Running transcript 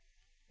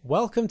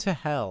Welcome to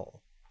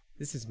hell.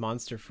 This is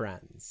Monster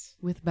Friends.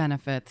 With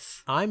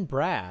benefits. I'm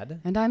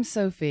Brad. And I'm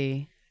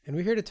Sophie. And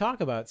we're here to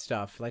talk about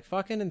stuff like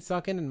fucking and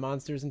sucking and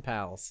monsters and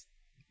pals.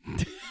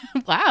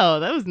 Wow,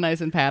 that was nice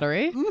and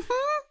pattery.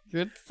 Mm-hmm.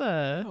 It's,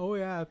 Oh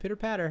yeah, pitter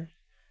patter.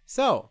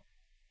 So,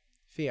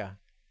 Fia,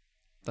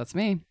 That's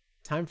me.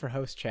 time for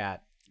host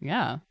chat.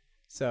 Yeah.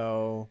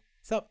 So,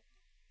 what's up?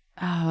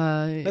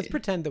 Let's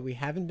pretend that we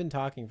haven't been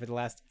talking for the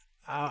last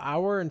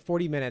hour and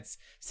 40 minutes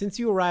since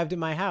you arrived at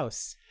my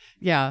house.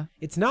 Yeah,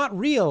 It's not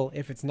real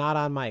if it's not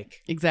on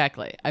mic.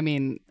 exactly. I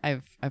mean,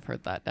 I've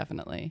heard that,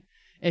 definitely.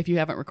 If you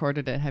haven't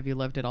recorded it, have you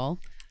lived it all?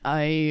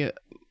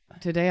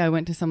 Today I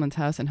went to someone's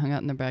house and hung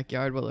out in their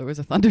backyard while there was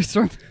a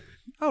thunderstorm.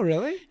 Oh,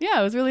 really? Yeah,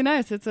 it was really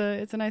nice. It's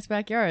a nice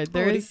backyard.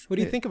 What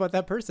do you think about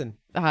that person?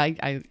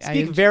 I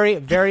Speak very,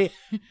 very,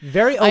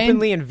 very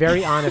openly and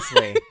very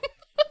honestly.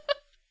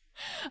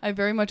 I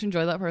very much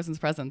enjoy that person's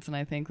presence, and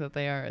I think that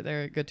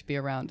they're good to be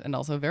around and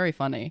also very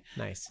funny.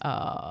 Nice.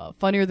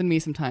 Funnier than me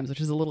sometimes,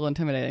 which is a little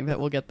intimidating, but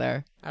we'll get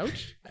there.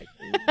 Ouch.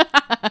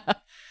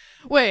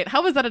 Wait,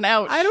 how was that an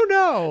ouch? I don't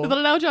know. Is that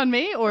an ouch on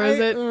me, or is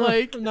it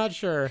like... I'm not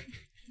sure.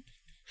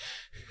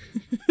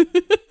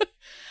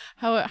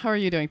 How are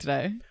you doing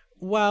today?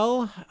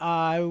 Well,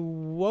 I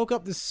woke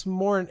up this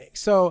morning.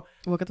 So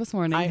Woke up this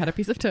morning, had a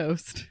piece of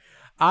toast.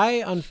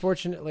 I,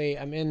 unfortunately,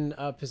 am in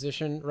a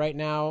position right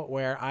now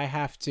where I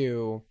have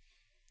to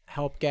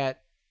help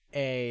get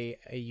a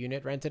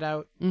unit rented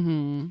out.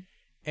 Mm-hmm.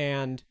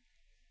 And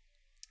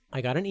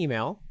I got an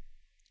email.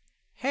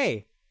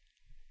 Hey,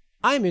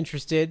 I'm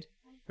interested.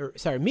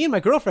 Me and my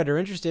girlfriend are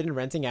interested in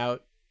renting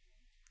out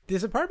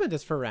this apartment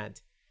that's for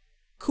rent.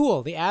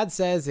 Cool. The ad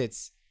says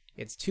it's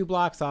 2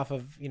 blocks off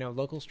of,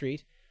 local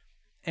street.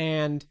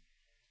 And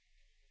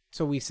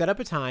so we set up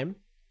a time.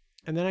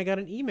 And then I got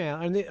an email,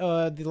 and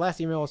the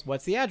last email was,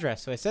 what's the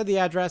address? So I said the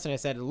address, and I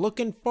said,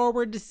 looking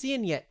forward to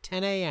seeing you at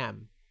 10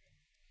 a.m.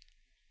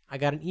 I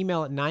got an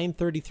email at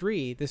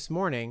 9:33 this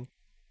morning.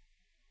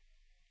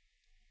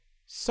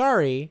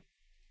 Sorry,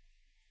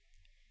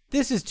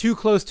 this is too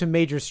close to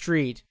Major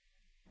Street.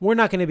 We're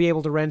not going to be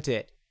able to rent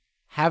it.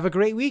 Have a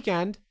great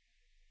weekend.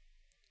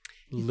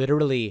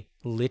 Literally,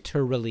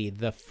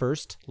 the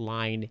first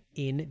line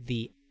in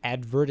the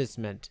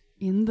advertisement.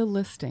 In the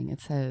listing,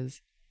 it says...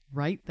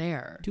 right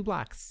there. 2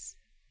 blocks.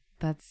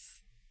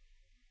 That's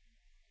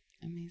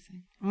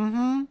amazing.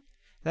 Mm-hmm.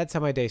 That's how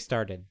my day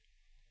started.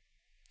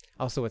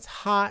 Also, it's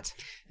hot.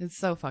 It's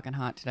so fucking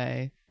hot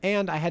today.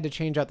 And I had to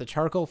change out the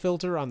charcoal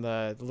filter on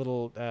the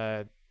little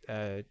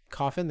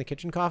coffin, the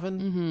kitchen coffin.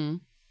 Mm-hmm.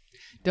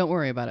 Don't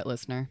worry about it,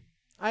 listener.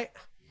 I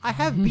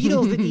have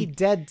beetles that eat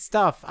dead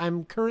stuff.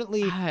 I'm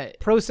currently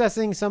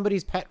processing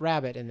somebody's pet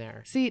rabbit in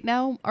there. See,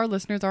 now our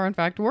listeners are in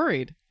fact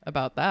worried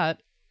about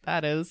that.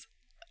 That is...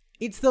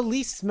 It's the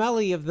least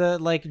smelly of the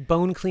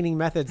bone cleaning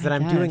methods that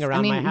I'm doing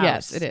around my house.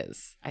 Yes, it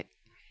is.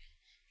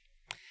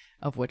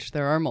 Of which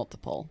there are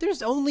multiple.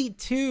 There's only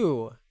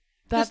 2.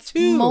 That's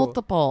There's 2.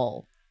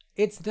 multiple.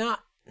 It's not.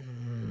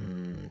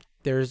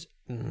 There's.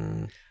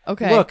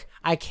 Okay. Look,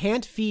 I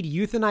can't feed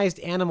euthanized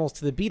animals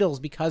to the beetles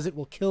because it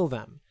will kill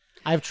them.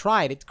 I've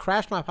tried. It's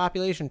crashed my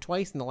population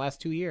twice in the last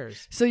 2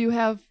 years. So you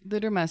have the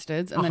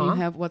dermestids, and then you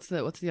have what's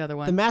the other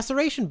one? The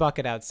maceration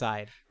bucket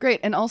outside. Great,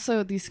 and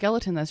also the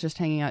skeleton that's just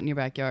hanging out in your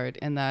backyard,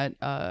 and that.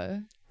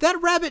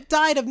 That rabbit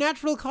died of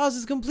natural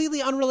causes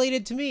completely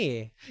unrelated to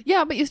me.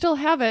 Yeah, but you still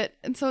have it,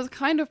 and so it's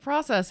kind of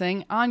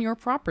processing on your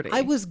property.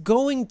 I was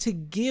going to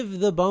give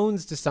the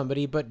bones to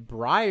somebody, but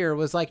Breyer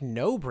was like,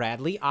 "No,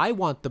 Bradley, I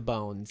want the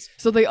bones."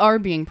 So they are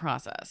being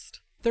processed.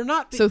 They're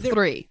not. So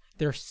 3.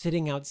 They're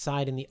sitting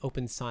outside in the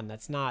open sun.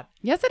 That's not...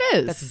 Yes, it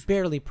is. That's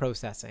barely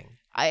processing.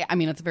 I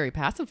mean, it's a very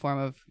passive form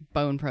of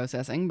bone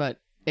processing,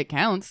 but it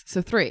counts.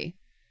 So 3.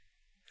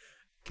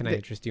 Can I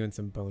interest you in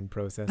some bone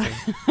processing?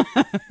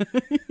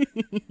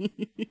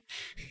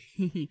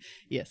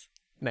 Yes.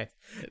 Nice.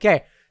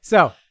 Okay,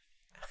 so...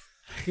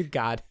 Good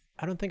God.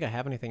 I don't think I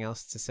have anything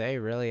else to say,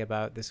 really,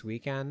 about this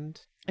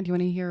weekend. And do you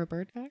want to hear a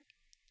bird fact?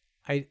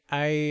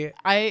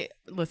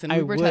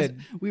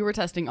 Listen. We were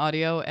testing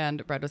audio,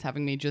 and Brad was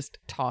having me just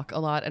talk a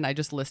lot, and I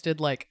just listed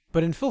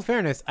But in full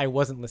fairness, I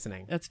wasn't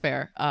listening. That's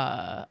fair.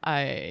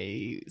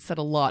 I said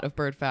a lot of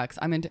bird facts.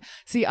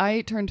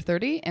 I turned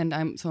 30, and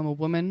I'm a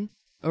woman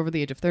over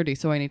the age of 30,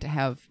 so I need to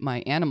have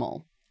my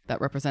animal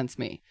that represents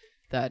me.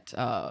 That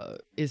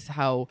is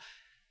how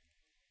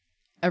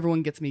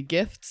everyone gets me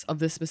gifts of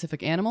this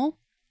specific animal.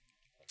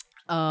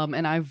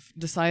 And I've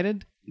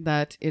decided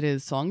that it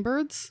is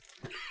songbirds.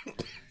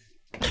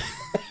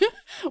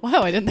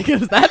 Wow, I didn't think it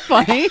was that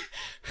funny.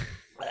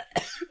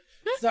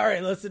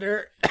 Sorry,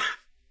 listener.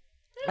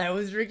 I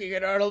was drinking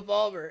an Arnold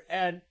Palmer,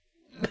 and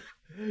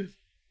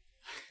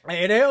I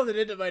inhaled it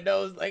into my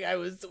nose like I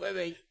was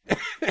swimming.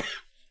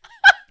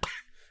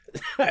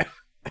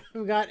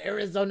 I've got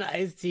Arizona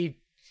iced tea,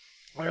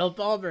 Arnold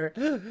Palmer,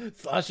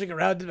 sloshing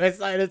around in my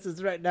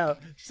sinuses right now.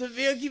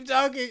 Sophia, keep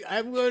talking.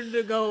 I'm going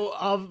to go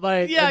off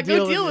my... Yeah,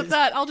 go deal with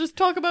that. I'll just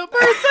talk about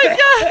birds, I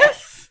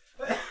guess.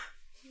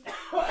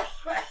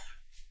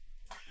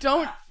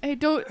 Don't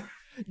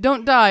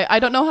Don't die. I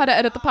don't know how to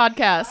edit the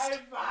podcast. I'm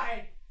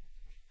fine.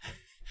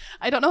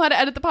 I don't know how to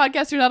edit the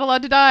podcast. You're not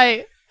allowed to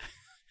die.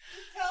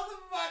 Tell them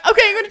about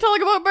Okay, I'm going to tell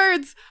you about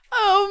birds.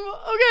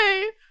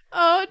 Okay.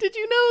 Did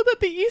you know that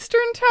the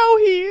eastern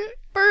towhee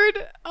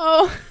bird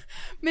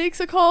makes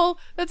a call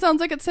that sounds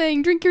like it's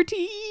saying "drink your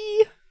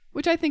tea,"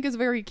 which I think is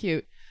very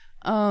cute.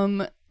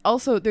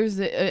 Also, there's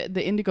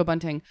the indigo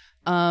bunting,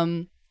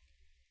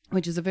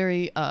 which is a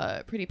very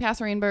pretty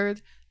passerine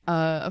bird.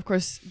 Of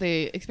course,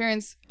 they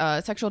experience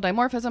sexual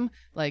dimorphism,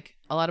 like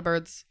a lot of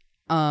birds,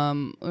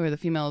 where the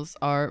females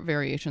are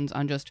variations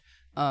on just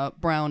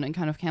brown and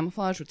kind of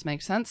camouflage, which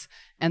makes sense.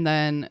 And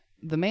then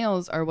the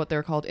males are what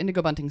they're called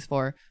indigo buntings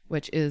for,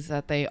 which is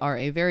that they are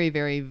a very,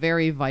 very,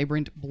 very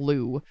vibrant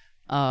blue.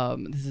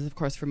 This is, of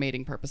course, for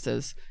mating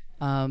purposes.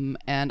 And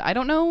I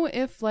don't know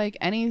if like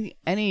any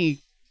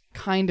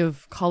kind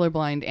of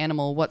colorblind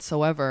animal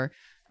whatsoever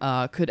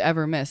could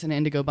ever miss an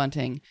indigo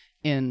bunting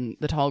in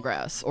the tall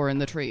grass or in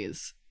the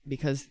trees,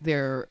 because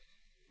they're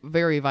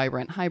very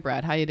vibrant. Hi,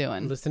 Brad. How you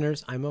doing?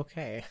 Listeners, I'm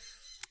okay.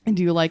 And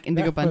do you like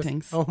indigo That was-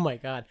 buntings? Oh my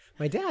God.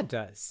 My dad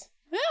does.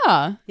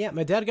 Yeah, Yeah,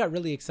 my dad got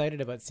really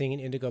excited about seeing an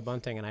indigo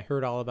bunting, and I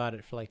heard all about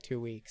it for like 2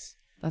 weeks.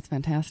 that's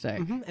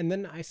fantastic. And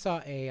then I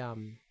saw a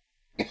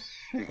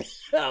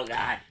oh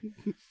God.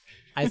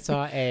 I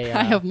saw a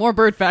I have more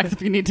bird facts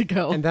if you need to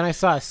go. and then I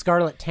saw a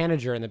scarlet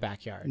tanager in the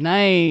backyard.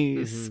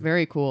 Nice.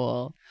 Very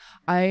cool.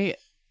 I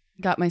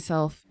got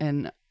myself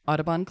an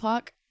Audubon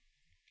clock,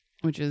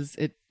 which is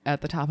it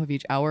at the top of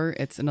each hour.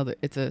 It's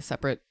a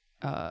separate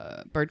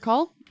bird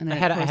call. And I it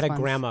had a corresponds-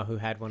 grandma who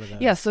had one of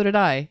those. Yeah, so did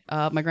I.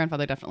 My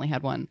grandfather definitely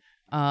had one.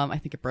 I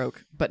think it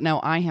broke, but now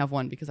I have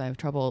one because I have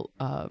trouble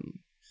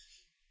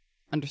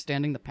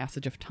understanding the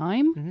passage of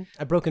time.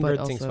 I broke in But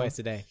bird things also- twice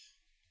a day.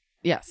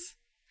 Yes.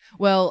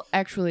 Well,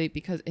 actually,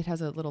 because it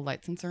has a little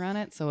light sensor on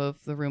it, so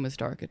if the room is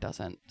dark, it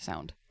doesn't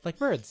sound Like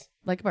birds.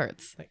 like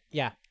birds. Like,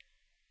 yeah.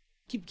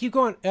 Keep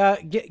going.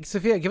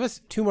 Sophia, give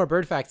us 2 more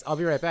bird facts. I'll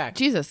be right back.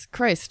 Jesus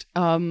Christ.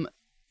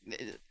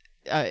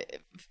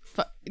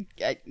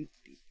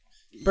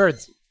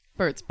 Birds.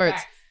 Birds.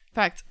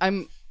 Facts.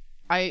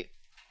 I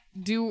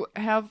do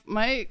have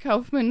my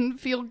Kaufman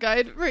field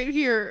guide right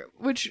here,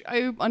 which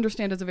I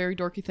understand is a very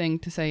dorky thing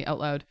to say out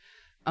loud.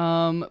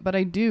 But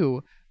I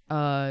do.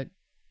 I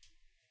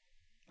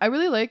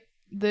really like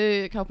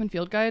the Kaufman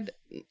field guide.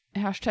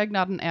 Hashtag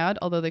not an ad,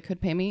 although they could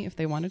pay me if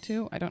they wanted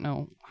to. I don't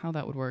know how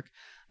that would work.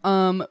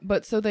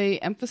 But so they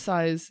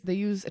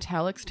use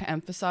italics to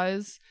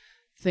emphasize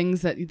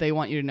things that they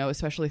want you to know,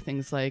 especially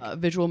things like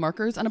visual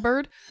markers on a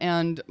bird.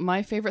 And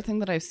my favorite thing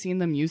that I've seen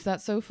them use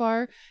that so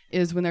far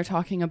is when they're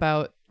talking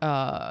about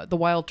the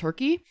wild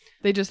turkey.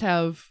 They just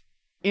have,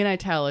 in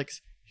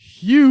italics,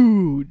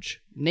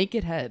 huge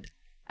naked head.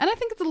 And I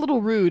think it's a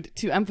little rude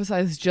to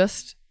emphasize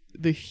just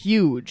the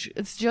huge.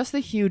 It's just the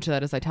huge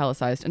that is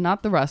italicized and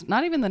not the rest,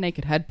 not even the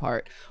naked head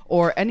part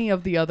or any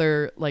of the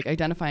other like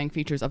identifying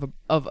features of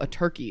a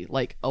turkey,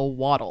 like a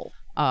wattle.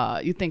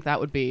 You'd think that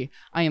would be,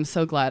 I am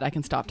so glad I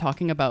can stop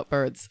talking about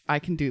birds. I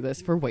can do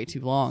this for way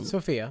too long.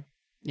 Sophia,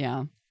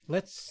 Yeah.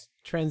 let's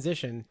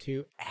transition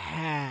to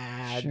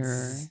ads.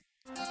 Sure.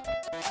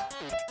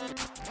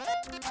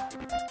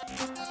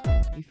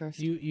 You first.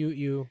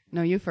 You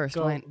No, you first.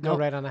 go Wayne. go Nope.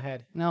 right on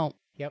ahead. No.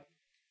 Yep.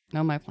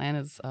 No, my plan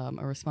is a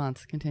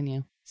response.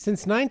 Continue.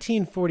 Since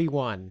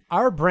 1941,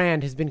 our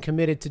brand has been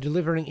committed to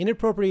delivering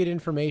inappropriate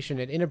information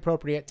at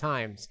inappropriate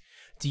times.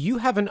 Do you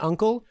have an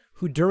uncle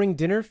who during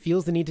dinner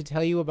feels the need to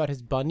tell you about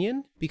his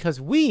bunion?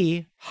 Because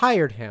we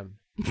hired him.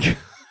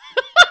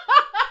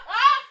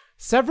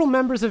 Several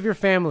members of your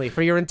family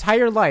for your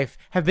entire life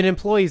have been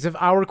employees of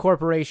our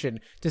corporation,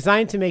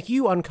 designed to make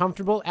you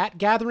uncomfortable at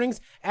gatherings,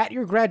 at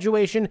your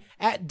graduation,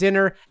 at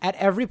dinner, at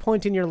every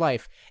point in your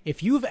life.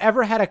 If you've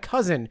ever had a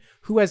cousin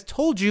who has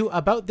told you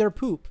about their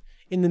poop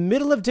in the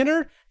middle of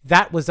dinner,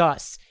 that was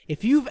us.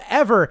 If you've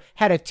ever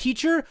had a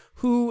teacher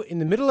who, in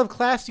the middle of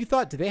class, you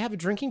thought, do they have a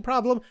drinking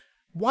problem?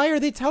 Why are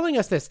they telling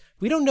us this?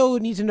 We don't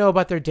need to know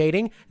about their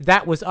dating.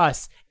 That was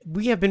us.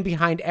 We have been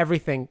behind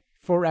everything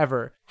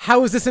forever.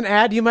 How is this an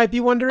ad, you might be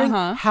wondering?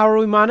 Uh-huh. How are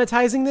we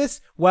monetizing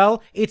this?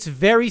 Well, it's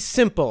very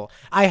simple.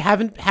 I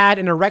haven't had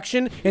an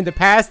erection in the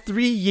past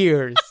 3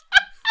 years.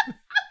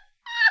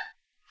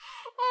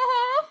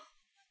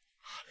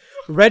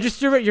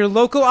 Register at your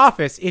local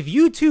office if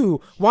you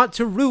too want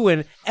to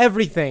ruin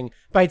everything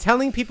by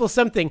telling people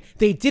something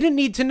they didn't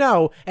need to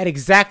know at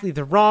exactly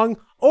the wrong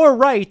or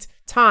right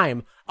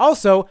time.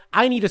 Also,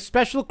 I need a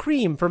special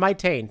cream for my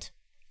taint.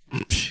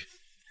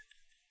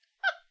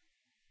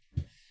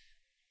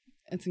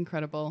 It's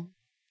incredible.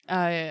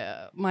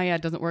 My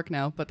ad doesn't work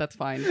now, but that's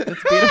fine.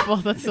 It's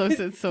beautiful. It's so Did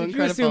you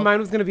incredible. assume mine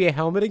was going to be a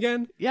helmet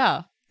again?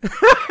 Yeah.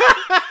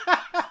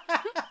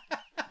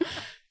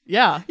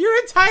 Yeah. Your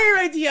entire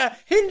idea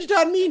hinged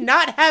on me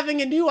not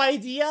having a new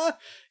idea?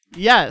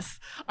 Yes.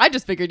 I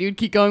just figured you'd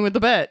keep going with the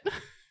bit.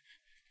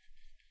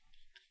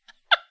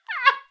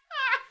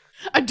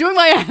 I'm doing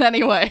my ad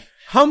anyway.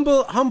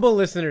 Humble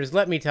listeners,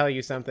 let me tell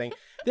you something.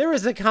 There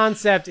is a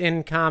concept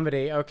in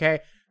comedy,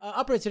 okay?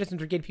 Upright Citizens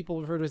Brigade,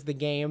 people refer to as the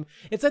game.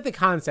 It's like the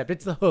concept.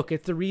 It's the hook.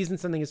 It's the reason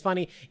something is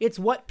funny. It's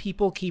what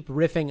people keep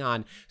riffing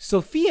on.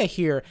 Sophia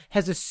here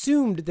has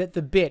assumed that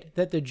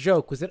the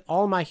joke was that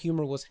all my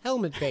humor was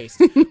helmet-based,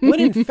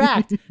 when in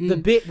fact, the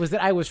bit was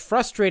that I was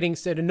frustrating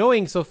and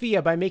annoying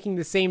Sophia by making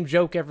the same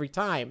joke every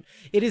time.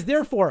 It is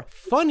therefore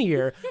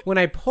funnier when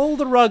I pull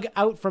the rug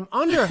out from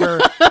under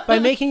her by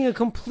making a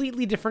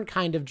completely different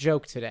kind of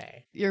joke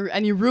today. You're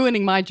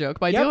ruining my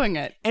joke by doing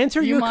it.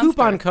 Enter You your monster.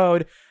 coupon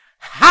code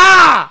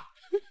HA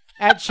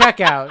at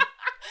checkout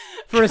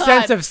for a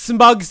sense of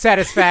smug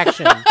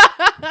satisfaction.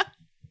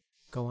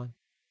 Go on.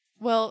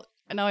 Well,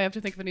 now I have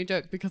to think of a new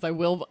joke because I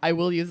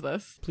will use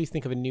this. Please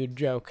think of a nude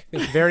joke.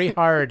 Think very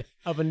hard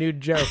of a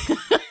nude joke.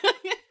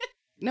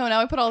 No,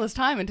 now I put all this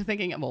time into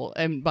thinking, well,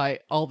 and by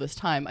all this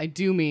time, I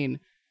do mean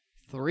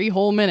 3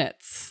 whole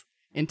minutes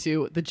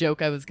into the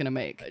joke I was going to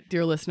make.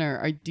 Dear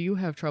listener, do you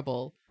have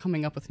trouble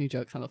coming up with new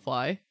jokes on the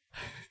fly?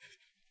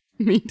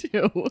 Me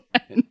too.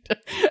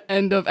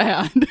 End of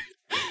ad.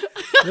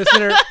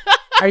 Listener,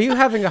 are you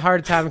having a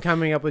hard time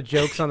coming up with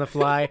jokes on the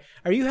fly?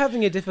 Are you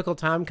having a difficult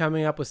time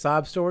coming up with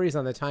sob stories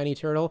on the Tiny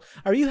Turtle?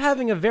 Are you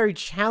having a very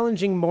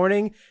challenging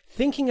morning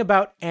thinking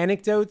about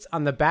anecdotes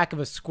on the back of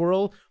a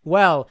squirrel?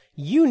 Well,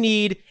 you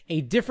need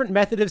a different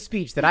method of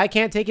speech that I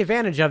can't take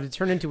advantage of to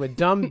turn into a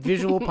dumb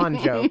visual pun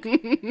joke.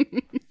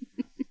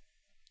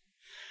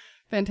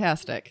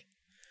 Fantastic.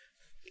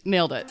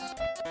 Nailed it.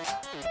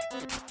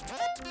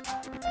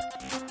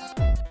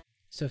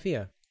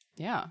 Sophia,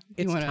 Yeah.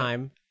 it's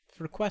time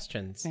for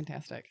questions.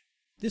 Fantastic.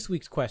 This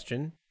week's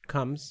question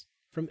comes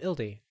from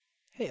Ildi.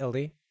 Hey,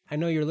 Ildi, I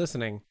know you're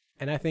listening,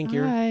 and I think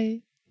you're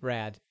Hi.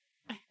 rad.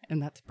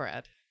 And that's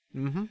Brad.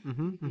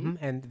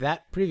 And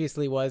that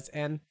previously was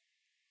an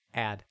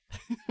ad.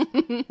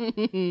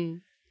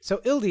 So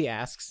Ildi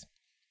asks,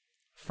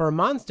 for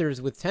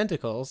monsters with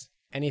tentacles,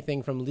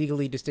 anything from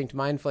legally distinct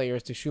mind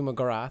flayers to Shuma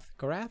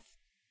Gorath?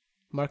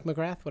 Mark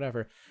McGrath?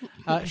 Whatever.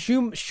 Mark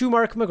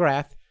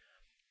McGrath.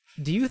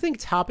 Do you think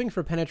topping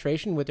for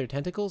penetration with their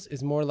tentacles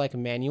is more like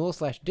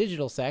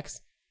manual/digital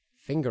sex,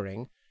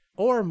 fingering,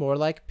 or more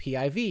like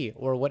PIV,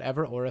 or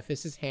whatever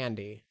orifice is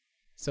handy?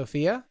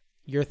 Sophia,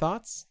 your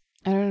thoughts?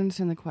 I don't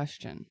understand the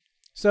question.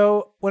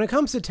 So, when it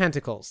comes to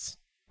tentacles,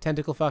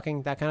 tentacle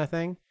fucking, that kind of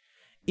thing,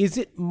 is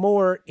it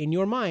more, in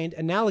your mind,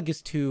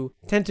 analogous to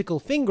tentacle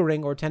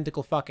fingering or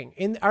tentacle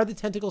fucking? Are the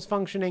tentacles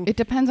functioning It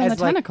depends on as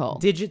the tentacle.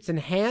 digits and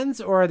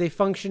hands, or are they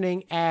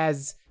functioning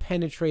as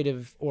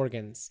penetrative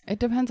organs? It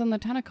depends on the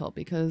tentacle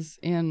because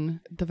in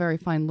the very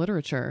fine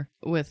literature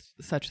with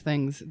such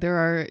things, there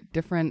are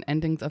different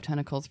endings of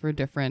tentacles for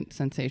different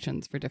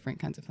sensations, for different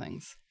kinds of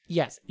things.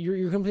 Yes,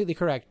 you're completely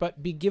correct.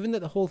 But given that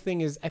the whole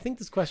thing is, I think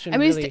this question I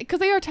mean, really... because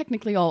they are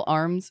technically all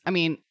arms. I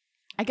mean,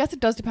 I guess it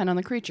does depend on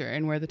the creature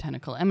and where the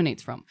tentacle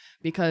emanates from,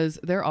 because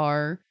there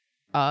are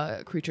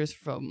creatures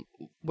from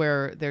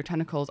where their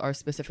tentacles are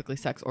specifically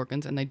sex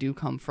organs and they do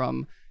come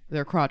from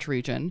their crotch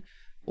region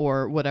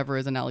or whatever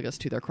is analogous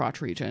to their crotch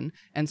region,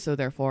 and so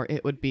therefore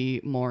it would be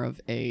more of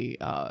a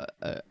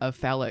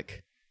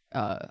phallic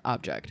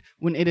object.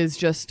 When it is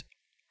just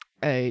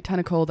a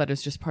tentacle that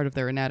is just part of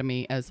their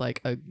anatomy as like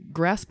a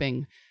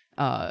grasping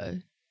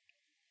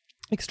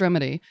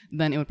extremity,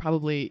 then you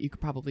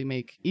could probably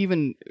make,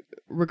 even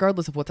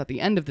regardless of what's at the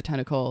end of the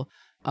tentacle,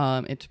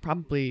 it's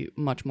probably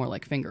much more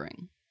like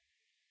fingering.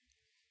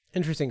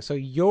 Interesting. So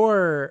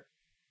your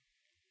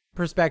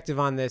perspective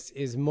on this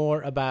is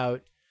more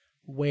about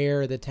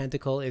where the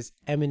tentacle is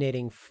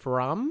emanating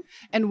from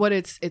and what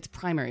its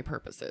primary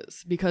purpose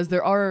is, because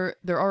there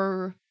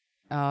are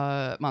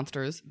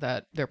monsters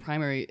that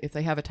if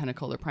they have a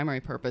tentacle, their primary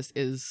purpose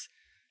is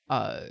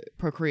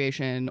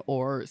procreation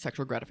or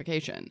sexual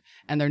gratification,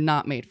 and they're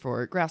not made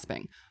for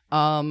grasping.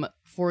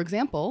 For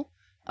example,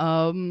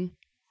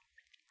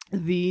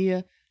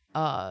 the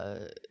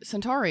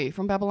Centauri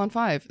from Babylon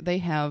 5, they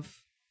have,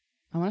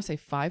 I want to say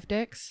 5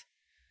 dicks,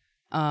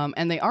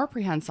 and they are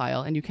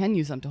prehensile, and you can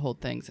use them to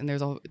hold things. And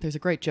there's a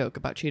great joke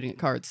about cheating at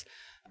cards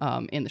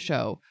in the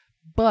show,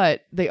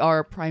 but they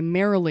are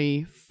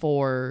primarily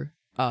for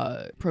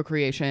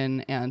procreation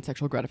and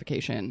sexual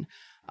gratification.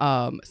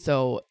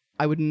 So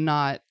I would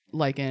not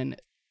liken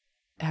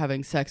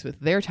having sex with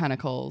their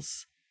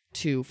tentacles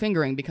to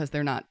fingering, because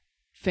they're not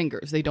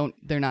fingers.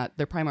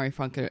 Their primary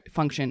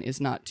function is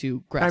not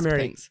to grasp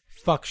things.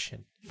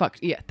 Function.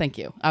 Yeah, thank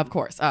you. Of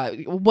course.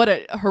 What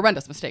a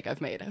horrendous mistake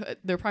I've made.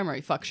 Their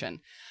primary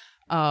function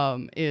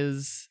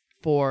is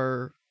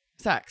for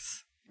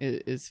sex,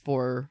 is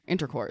for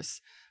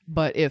intercourse.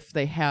 But if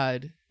they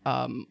had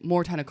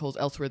more tentacles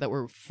elsewhere that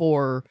were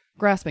for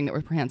grasping, that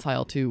were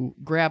prehensile to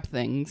grab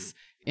things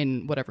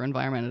in whatever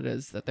environment it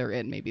is that they're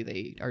in, maybe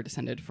they are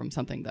descended from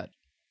something that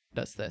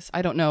does this.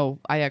 I don't know.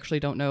 I actually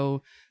don't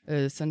know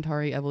the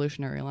Centauri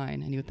evolutionary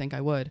line, and you would think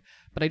I would,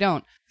 but I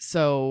don't.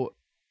 So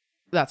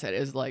that's it,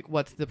 is like,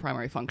 what's the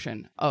primary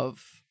function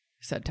of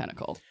said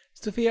tentacle?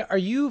 Sophia, are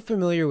you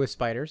familiar with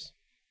spiders?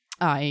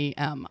 I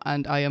am,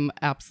 and I am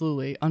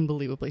absolutely,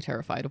 unbelievably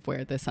terrified of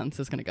where this sentence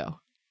is going to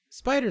go.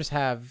 Spiders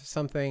have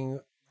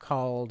something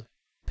called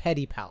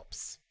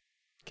pedipalps.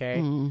 Okay.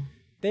 Mm.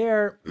 They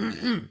are.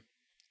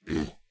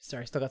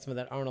 Sorry, still got some of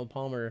that Arnold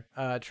Palmer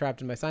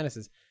trapped in my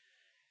sinuses.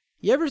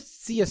 You ever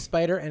see a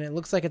spider and it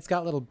looks like it's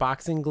got little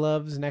boxing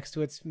gloves next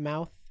to its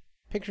mouth?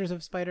 Pictures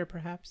of spider,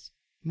 perhaps?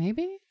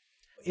 Maybe?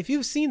 If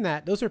you've seen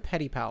that, those are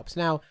pedipalps.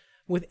 Now,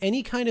 with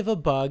any kind of a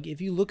bug,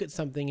 if you look at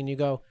something and you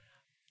go,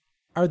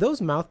 are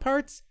those mouth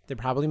parts? They're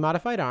probably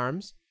modified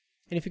arms.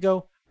 And if you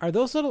go, are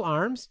those little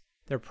arms?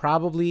 They're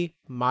probably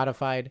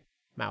modified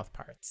mouth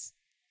parts.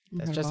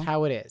 That's just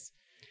how it is.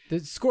 The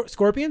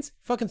scorpions,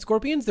 fucking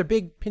scorpions, they're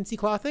big pincy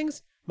claw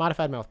things,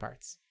 modified mouth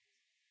parts.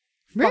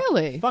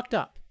 Really? Fucked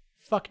up.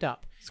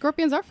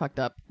 Scorpions are fucked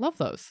up. Love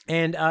those.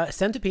 And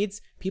centipedes,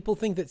 people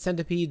think that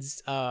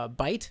centipedes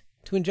bite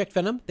to inject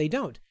venom. They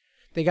don't.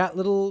 They got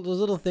those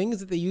little things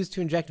that they use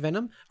to inject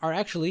venom are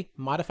actually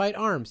modified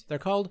arms. They're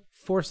called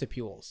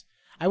forcipules.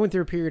 I went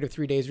through a period of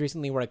 3 days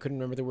recently where I couldn't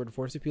remember the word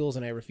forcipules,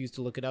 and I refused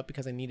to look it up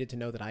because I needed to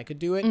know that I could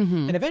do it.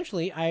 Mm-hmm. And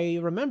eventually I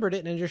remembered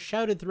it and I just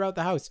shouted throughout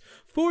the house,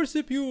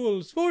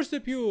 forcipules,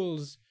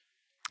 forcipules.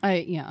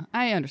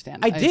 I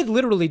understand. I did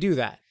literally do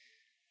that.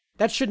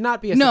 That should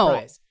not be a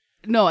surprise.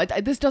 No,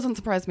 this doesn't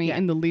surprise me Yeah.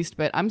 in the least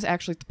bit. I'm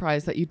actually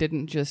surprised that you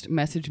didn't just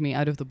message me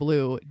out of the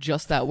blue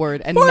just that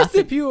word and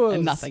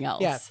Forcipules! nothing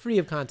else. Yeah, free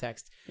of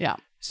context. Yeah.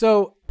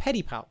 So,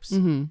 pedipalps.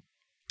 Mm-hmm.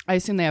 I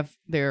assume they have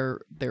their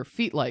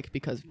feet like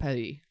because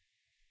petty.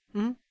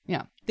 Mm-hmm.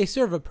 Yeah. They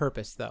serve a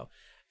purpose, though.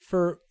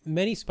 For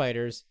many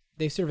spiders,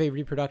 they serve a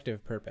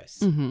reproductive purpose.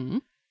 Mm-hmm.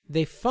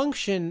 They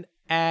function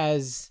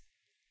as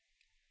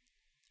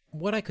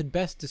what I could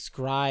best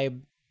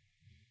describe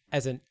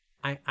as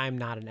I'm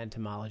not an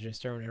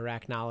entomologist or an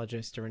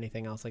arachnologist or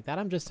anything else like that.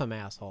 I'm just some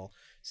asshole.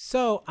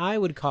 So I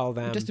would call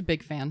them... I'm just a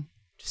big fan.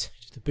 Just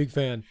a big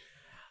fan.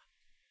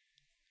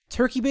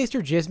 Turkey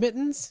baster jizz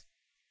mittens.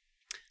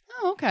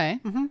 Oh, okay.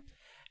 Mm-hmm.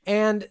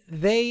 And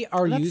they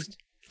are used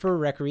for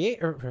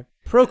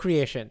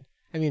procreation.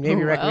 I mean,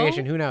 maybe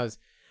recreation, who knows?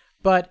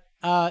 But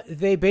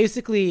they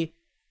basically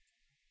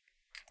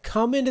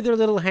come into their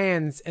little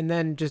hands and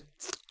then just...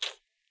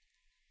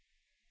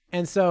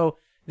 And so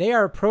they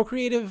are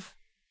procreative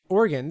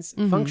organs,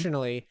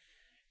 functionally,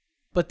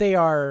 but they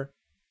are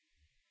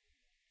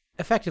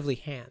effectively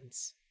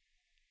hands.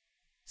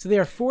 So they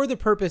are for the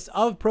purpose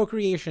of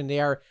procreation.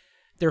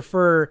 They're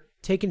for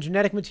taking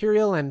genetic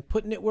material and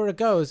putting it where it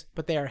goes,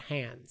 but they are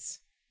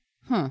hands.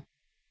 Huh.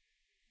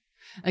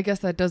 I guess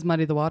that does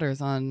muddy the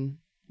waters on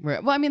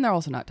where... Well, I mean, they're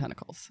also not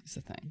tentacles, is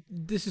the thing.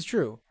 This is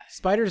true.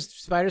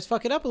 Spiders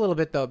fuck it up a little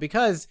bit, though,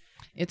 because...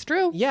 It's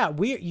true. Yeah,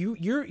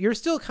 you're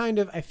still kind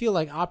of, I feel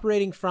like,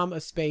 operating from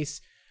a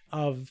space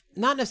of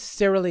not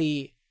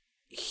necessarily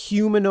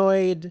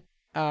humanoid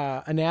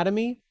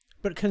anatomy,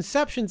 but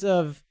conceptions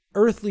of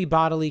earthly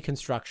bodily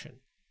construction.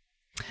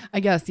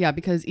 I guess, yeah,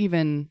 because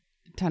even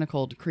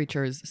tentacled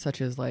creatures such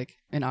as like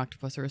an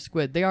octopus or a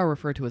squid, they are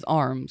referred to as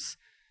arms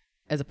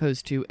as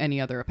opposed to any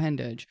other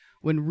appendage,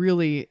 when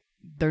really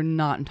they're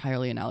not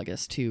entirely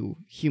analogous to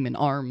human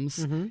arms.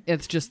 Mm-hmm.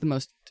 It's just the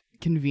most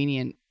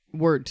convenient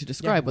word to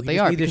describe what they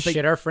are. We just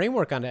shit our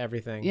framework onto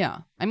everything. Yeah.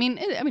 I mean,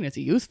 it's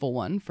a useful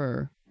one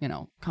for,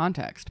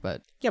 context,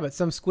 but... Yeah, but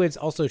some squids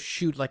also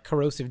shoot like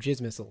corrosive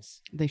jizz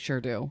missiles. They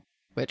sure do,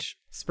 which...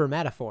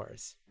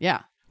 Spermatophores.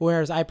 Yeah.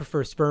 Whereas I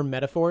prefer sperm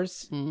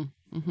metaphors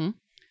mm-hmm.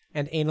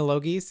 and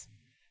analogies.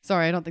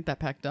 Sorry, I don't think that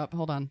packed up.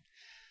 Hold on.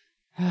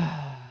 Here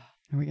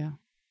we go.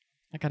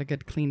 I got a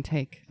good clean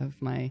take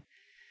of my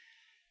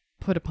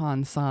put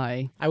upon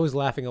sigh. I was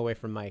laughing away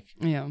from Mike.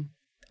 Yeah.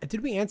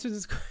 Did we answer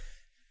this?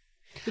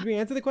 Did we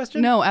answer the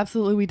question? No,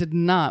 absolutely we did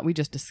not. We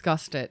just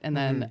discussed it and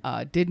then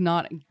did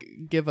not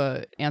give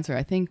a answer.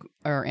 I think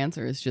our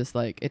answer is just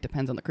like, it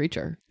depends on the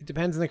creature. It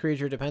depends on the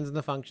creature, depends on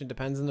the function,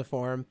 depends on the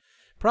form.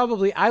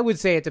 Probably, I would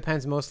say it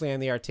depends mostly on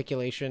the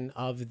articulation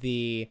of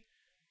the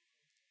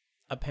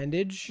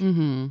appendage.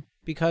 Mm-hmm.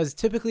 Because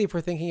typically if we're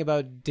thinking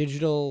about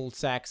digital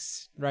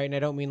sex, right, and I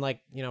don't mean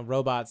like,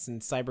 robots and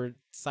cyber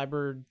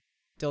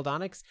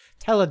dildonics,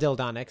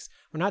 teledildonics.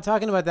 We're not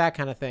talking about that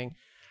kind of thing.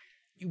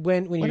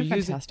 When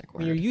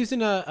you're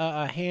using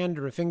a hand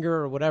or a finger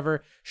or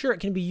whatever, sure,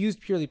 it can be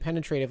used purely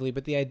penetratively,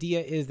 but the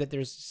idea is that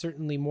there's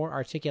certainly more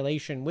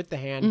articulation with the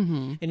hand,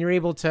 and you're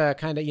able to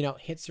kind of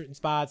hit certain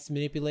spots,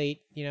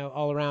 manipulate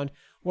all around.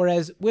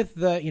 Whereas with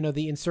the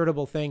the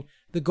insertable thing,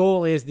 the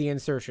goal is the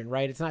insertion,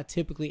 right? It's not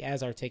typically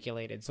as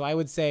articulated. So I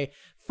would say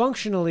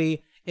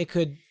functionally it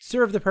could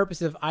serve the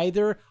purpose of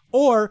either,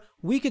 or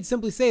we could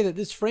simply say that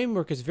this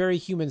framework is very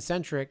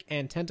human-centric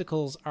and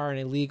tentacles are in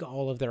a league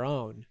all of their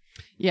own.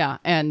 Yeah,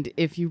 and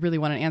if you really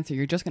want an answer,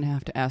 you're just going to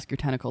have to ask your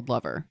tentacled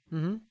lover.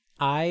 Mm-hmm.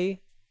 I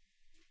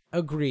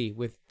agree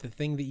with the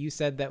thing that you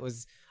said that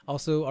was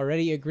also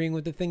already agreeing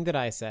with the thing that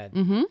I said.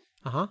 Mm-hmm.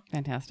 Uh-huh.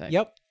 Fantastic.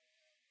 Yep.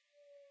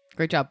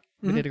 Great job.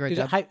 We did a great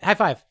job. High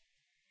five.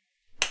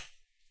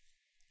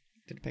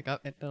 Did it pick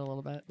up? It did a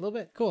little bit. A little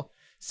bit. Cool.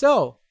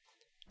 So,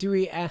 should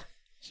we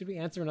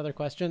answer another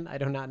question? I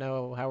do not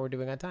know how we're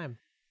doing on time.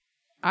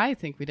 I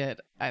think we did.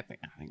 I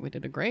think we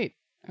did a great.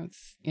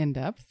 It's in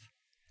depth.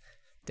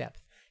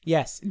 Depth.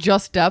 Yes.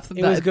 Just depth.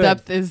 It was good.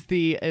 Depth is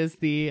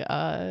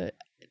the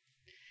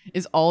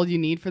is all you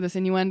need for this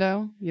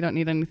innuendo. You don't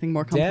need anything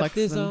more complex. Depth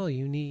is than... all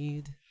you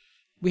need.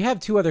 We have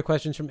 2 other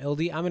questions from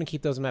Ildi. I'm going to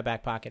keep those in my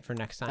back pocket for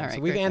next time. All right,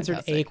 so we've great, answered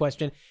fantastic. a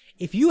question.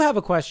 If you have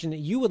a question that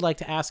you would like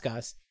to ask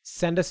us,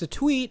 send us a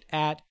tweet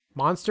at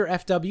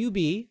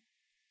MonsterFWB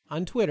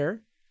on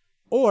Twitter,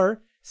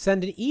 or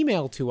send an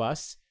email to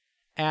us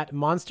at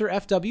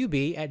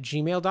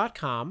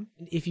monsterfwb@gmail.com.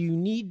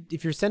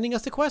 If you're sending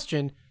us a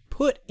question,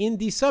 put in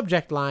the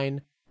subject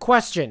line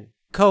question,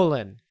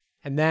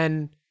 and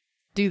then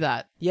Do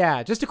that.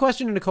 yeah, just a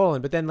question and a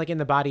colon, but then like in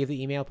the body of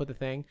the email, put the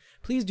thing.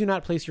 Please do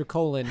not place your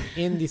colon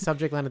in the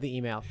subject line of the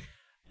email.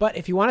 But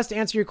if you want us to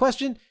answer your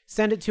question,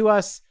 send it to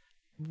us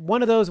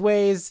one of those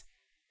ways,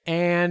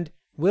 and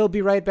we'll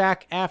be right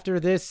back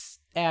after this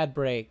ad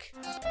break.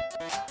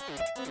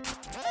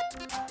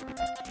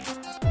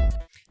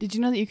 Did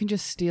you know that you can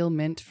just steal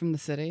mint from the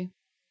city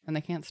and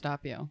they can't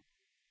stop you?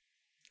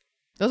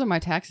 Those are my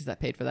taxes that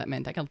paid for that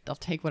mint. I'll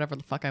take whatever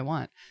the fuck I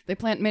want. They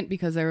plant mint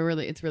because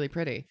it's really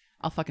pretty.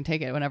 I'll fucking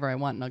take it whenever I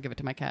want and I'll give it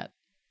to my cat.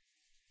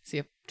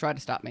 Try to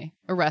stop me.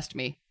 Arrest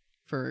me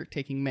for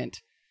taking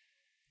mint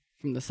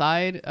from the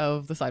side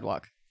of the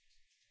sidewalk.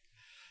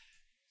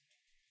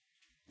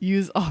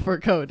 Use offer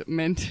code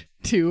mint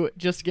to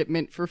just get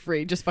mint for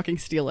free. Just fucking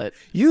steal it.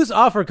 Use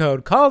offer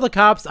code. Call the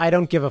cops. I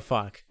don't give a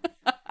fuck.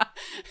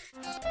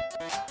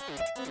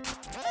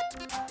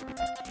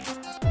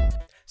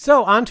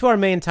 So on to our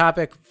main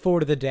topic for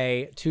the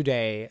day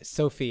today,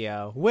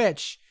 Sophia,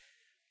 which,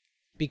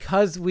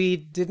 because we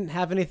didn't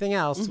have anything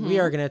else, we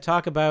are going to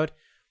talk about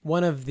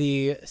one of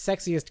the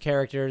sexiest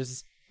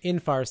characters in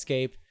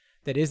Farscape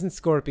that isn't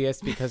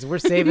Scorpius, because we're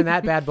saving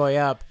that bad boy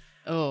up.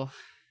 Oh,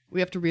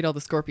 we have to read all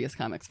the Scorpius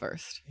comics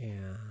first.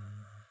 Yeah.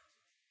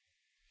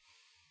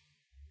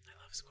 I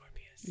love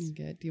Scorpius.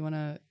 Good.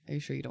 Are you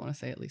sure you don't want to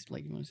say at least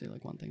you want to say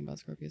one thing about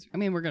Scorpius? I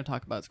mean, we're going to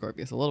talk about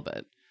Scorpius a little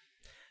bit.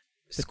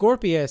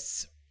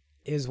 Scorpius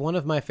is one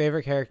of my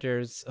favorite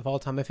characters of all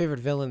time, my favorite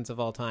villains of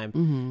all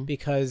time,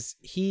 because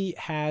he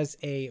has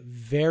a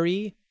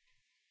very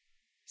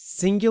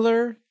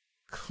singular,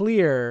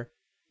 clear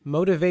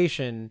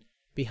motivation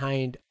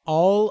behind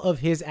all of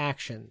his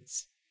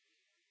actions.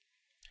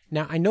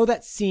 Now, I know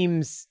that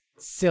seems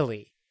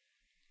silly,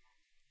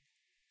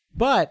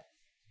 but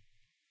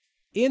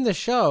in the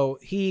show,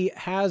 he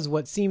has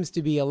what seems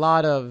to be a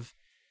lot of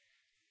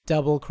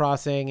double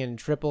crossing and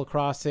triple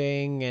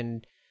crossing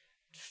and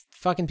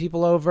fucking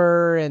people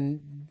over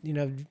and,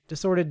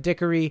 assorted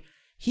dickery.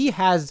 He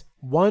has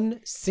one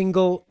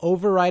single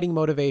overriding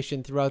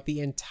motivation throughout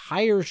the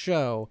entire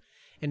show.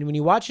 And when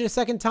you watch it a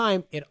second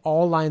time, it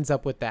all lines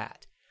up with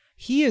that.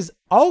 He is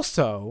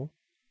also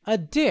a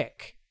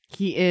dick.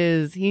 He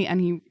is.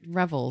 He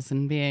revels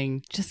in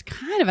being just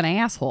kind of an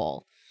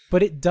asshole.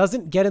 But it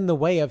doesn't get in the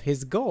way of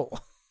his goal.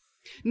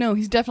 No,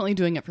 he's definitely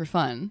doing it for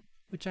fun.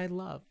 Which I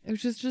love. It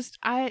was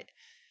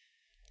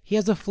He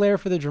has a flair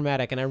for the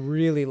dramatic, and I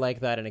really like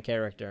that in a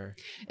character.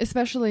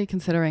 Especially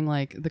considering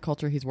the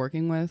culture he's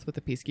working with the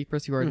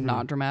peacekeepers who are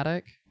not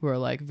dramatic, who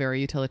are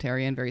very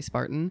utilitarian, very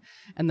Spartan.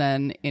 And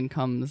then in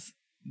comes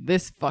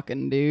this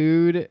fucking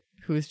dude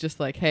who's just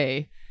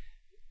hey,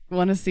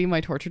 want to see my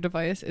torture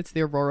device? It's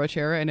the Aurora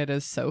chair, and it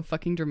is so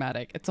fucking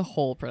dramatic. It's a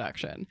whole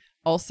production.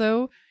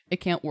 Also, it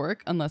can't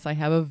work unless I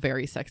have a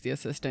very sexy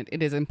assistant.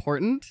 It is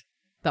important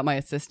that my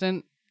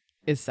assistant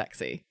is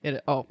sexy.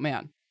 Oh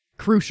man.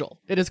 Crucial.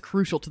 It is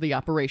crucial to the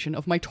operation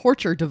of my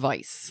torture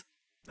device.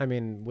 I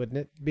mean, wouldn't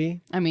it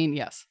be? I mean,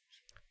 yes.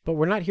 But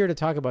we're not here to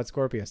talk about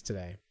Scorpius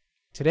today.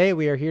 Today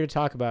we are here to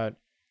talk about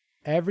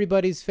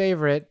everybody's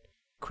favorite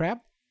crab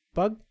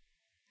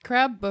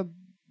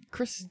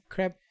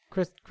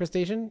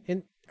crustacean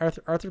in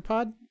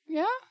arthropod,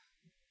 Yeah.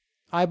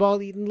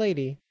 eyeball-eating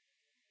lady,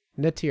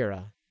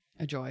 Natira.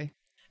 A joy.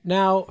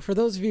 Now, for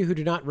those of you who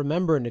do not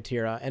remember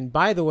Natira, and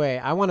by the way,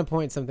 I want to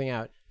point something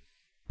out.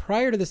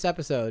 Prior to this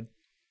episode,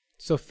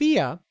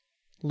 Sophia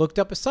looked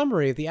up a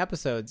summary of the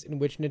episodes in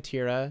which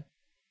Natira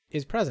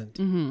is present.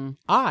 Mm-hmm.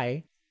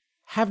 I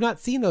have not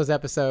seen those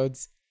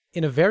episodes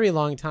in a very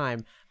long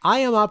time. I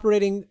am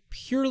operating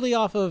purely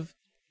off of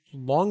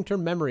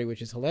long-term memory,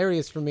 which is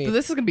hilarious for me. So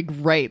this is going to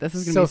be great. This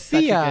is going to be such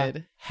a Sophia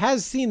good...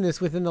 has seen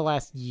this within the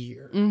last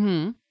year.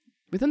 Mm-hmm.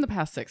 Within the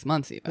past 6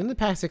 months, even. In the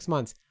past 6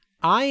 months.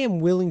 I am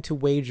willing to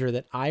wager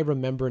that I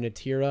remember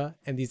Natira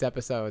and these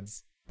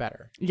episodes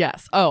better.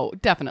 Yes. Oh,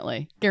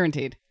 definitely.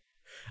 Guaranteed.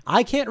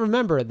 I can't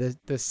remember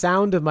the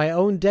sound of my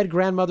own dead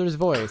grandmother's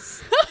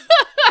voice.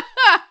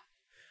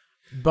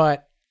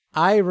 But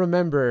I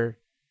remember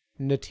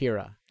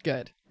Natira.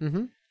 Good.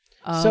 Mm-hmm.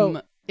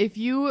 So if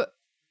you...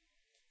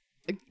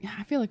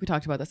 I feel like we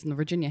talked about this in the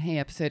Virginia Hay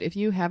episode. If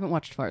you haven't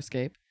watched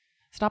Farscape,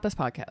 stop this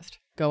podcast.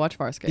 Go watch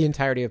Farscape. The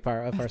entirety of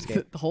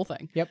Farscape. The whole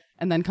thing. Yep.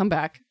 And then come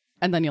back,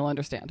 and then you'll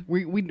understand.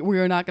 We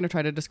are not going to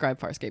try to describe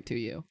Farscape to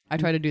you. I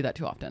try to do that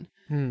too often.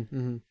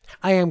 Mm-hmm.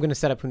 I am going to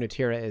set up who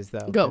Natira is,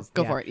 though. Go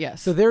for it,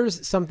 yes. So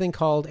there's something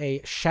called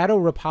a shadow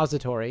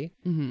repository,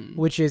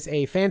 which is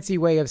a fancy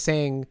way of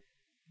saying...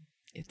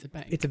 It's a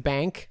bank. It's a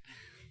bank.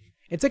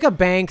 It's like a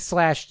bank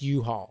 /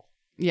 U-Haul.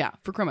 Yeah,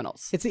 for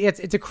criminals.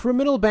 It's a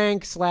criminal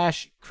bank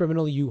 /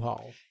 criminal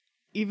U-Haul.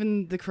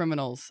 Even the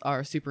criminals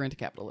are super into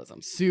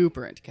capitalism.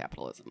 Super into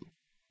capitalism.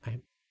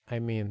 I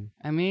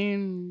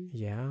mean,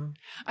 yeah.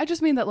 I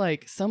just mean that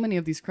like so many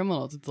of these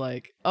criminals, it's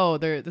like, oh,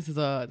 this is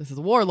a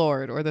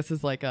warlord, or this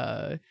is like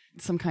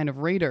some kind of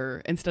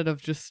raider, instead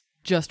of just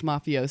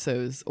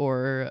mafiosos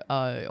or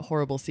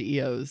horrible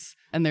CEOs,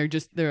 and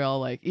they're all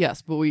like,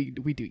 yes, but we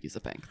do use a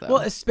bank though.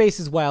 Well,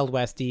 space is Wild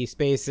Westy.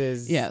 Space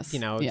is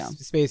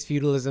space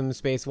feudalism,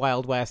 space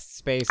Wild West,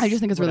 space. I just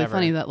think it's whatever.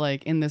 really funny that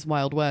like in this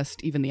Wild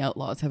West, even the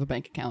outlaws have a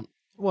bank account.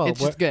 Well, it's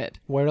just good.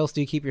 Where else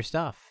do you keep your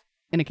stuff?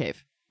 In a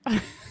cave.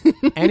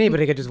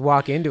 Anybody could just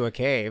walk into a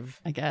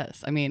cave. I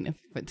guess. I mean, if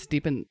it's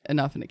deep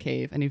enough in a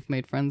cave, and you've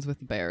made friends with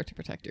the bear to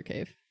protect your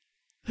cave.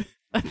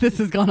 This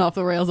has gone off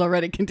the rails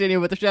already. Continue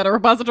with the Shadow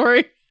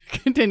Repository.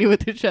 Continue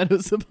with the Shadow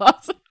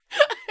Suppository.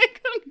 I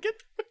couldn't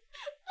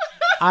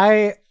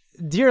get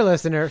dear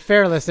listener,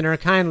 fair listener,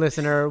 kind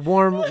listener,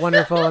 warm,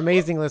 wonderful,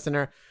 amazing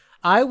listener,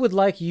 I would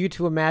like you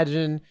to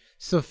imagine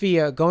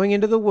Sophia going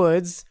into the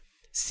woods,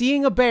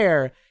 seeing a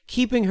bear,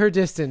 keeping her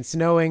distance,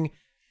 knowing,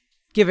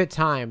 give it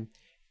time.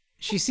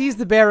 She sees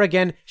the bear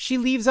again. She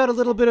leaves out a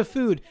little bit of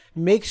food,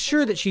 makes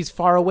sure that she's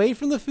far away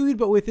from the food,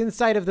 but within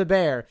sight of the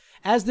bear.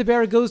 As the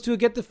bear goes to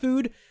get the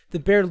food, the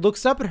bear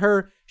looks up at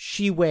her.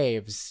 She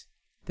waves.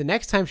 The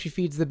next time she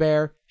feeds the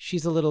bear,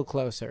 she's a little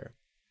closer.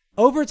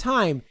 Over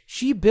time,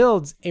 she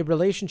builds a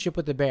relationship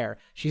with the bear.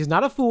 She's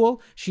not a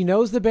fool. She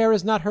knows the bear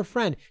is not her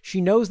friend. She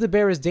knows the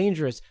bear is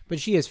dangerous, but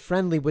she is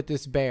friendly with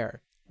this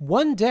bear.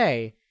 One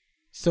day,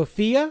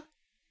 Sophia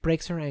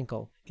breaks her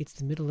ankle. It's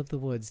the middle of the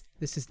woods.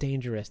 This is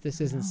dangerous.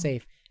 This isn't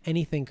safe.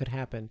 Anything could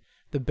happen.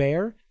 The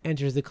bear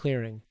enters the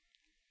clearing,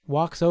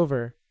 walks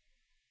over,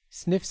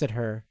 sniffs at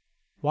her,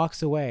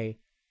 walks away,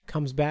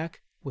 comes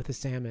back with a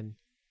salmon.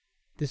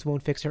 This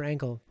won't fix her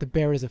ankle. The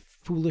bear is a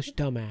foolish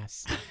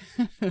dumbass.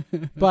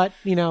 But,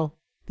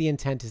 the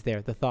intent is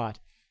there, the thought.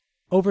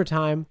 Over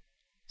time,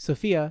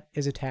 Sophia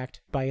is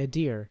attacked by a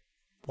deer.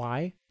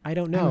 Why? I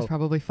don't know. I was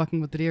probably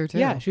fucking with the deer too.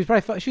 Yeah, she was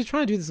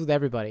trying to do this with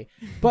everybody.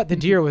 But the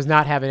deer was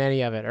not having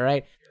any of it, all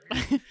right?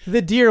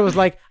 The deer was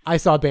like, I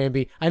saw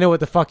Bambi. I know what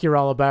the fuck you're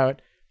all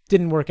about.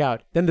 Didn't work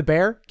out. Then the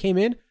bear came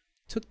in,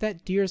 took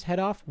that deer's head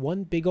off,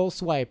 one big old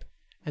swipe.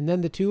 And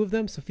then the two of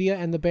them, Sophia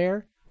and the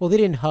bear, well, they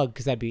didn't hug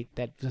because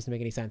that doesn't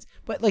make any sense.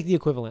 But like the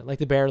equivalent, like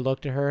the bear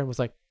looked at her and was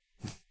like,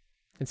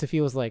 and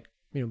Sophia was like,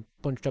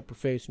 bunched up her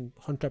face and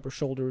hunched up her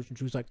shoulders. And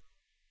she was like,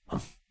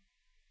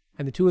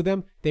 and the two of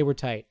them, they were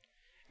tight.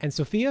 And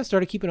Sophia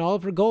started keeping all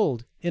of her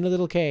gold in a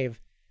little cave.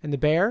 And the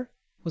bear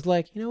was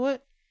like, you know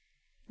what?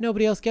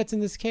 Nobody else gets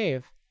in this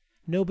cave.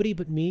 Nobody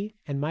but me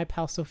and my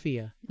pal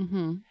Sophia.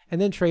 Mm-hmm.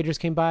 And then traders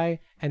came by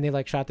and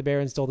they shot the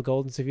bear and stole the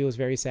gold. And Sophia was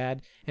very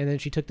sad. And then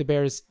she took the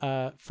bear's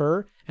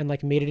fur and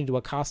made it into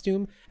a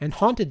costume and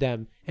haunted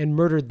them and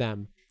murdered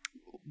them.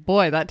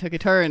 Boy, that took a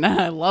turn.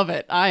 I love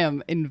it. I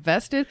am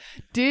invested.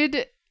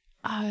 Did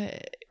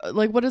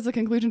what is the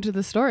conclusion to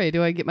the story?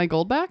 Do I get my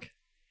gold back?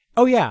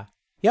 Oh, yeah.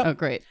 Yep. Oh,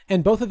 great.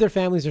 And both of their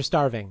families are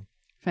starving.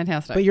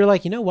 Fantastic. But you're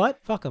like, you know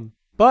what? Fuck them.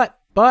 But,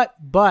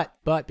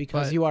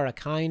 because you are a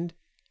kind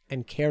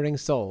and caring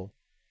soul,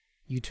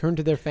 you turn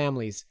to their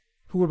families,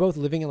 who were both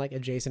living in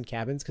adjacent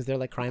cabins because they're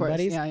like crime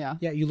buddies. Yeah.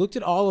 Yeah, you looked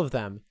at all of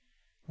them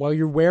while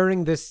you're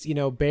wearing this,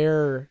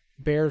 bear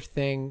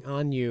thing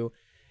on you,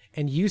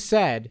 and you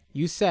said, do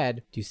you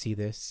see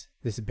this?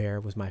 This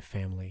bear was my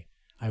family.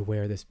 I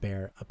wear this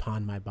bear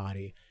upon my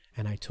body,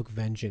 and I took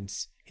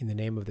vengeance in the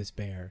name of this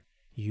bear.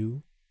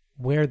 You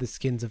wear the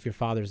skins of your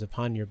fathers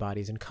upon your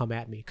bodies and come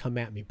at me,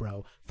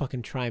 bro.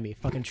 Fucking try me.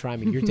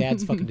 Your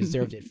dad's fucking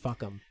deserved it.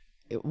 Fuck him.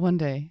 One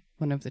day,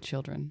 one of the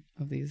children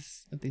of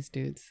these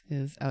dudes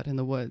is out in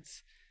the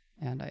woods,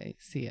 and I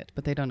see it,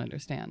 but they don't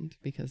understand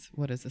because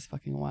what is this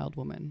fucking wild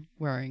woman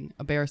wearing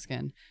a bear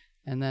skin?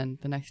 And then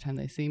the next time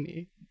they see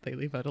me, they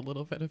leave out a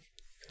little bit of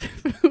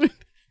food.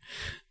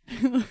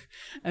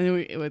 And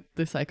then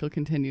the cycle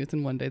continues,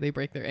 and one day they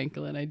break their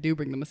ankle, and I do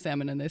bring them a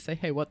salmon, and they say,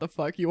 hey, what the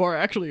fuck? You are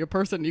actually a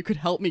person. You could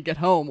help me get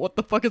home. What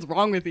the fuck is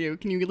wrong with you?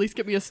 Can you at least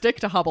get me a stick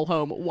to hobble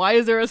home? Why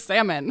is there a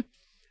salmon?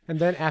 And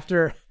then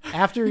after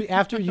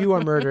you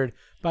are murdered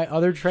by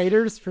other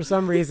traders, for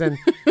some reason,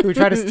 who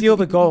try to steal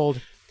the gold,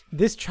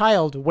 this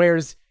child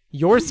wears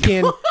your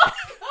skin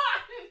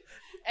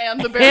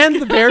and the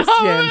bear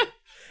skin.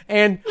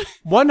 And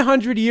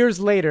 100 years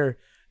later,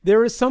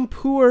 there is some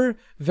poor,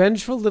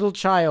 vengeful little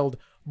child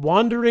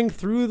wandering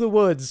through the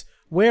woods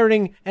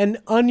wearing an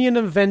onion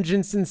of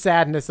vengeance and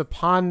sadness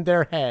upon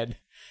their head.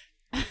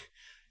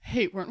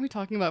 Hey, weren't we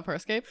talking about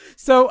Farscape?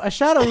 So a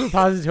shadow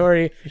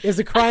repository is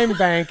a crime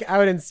bank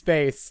out in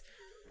space.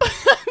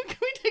 Can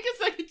we take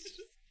a second to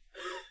just...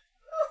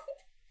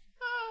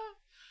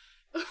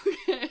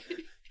 Okay.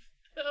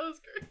 That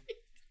was great.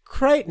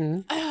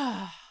 Crichton,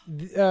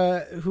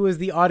 who is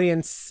the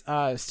audience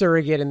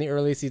surrogate in the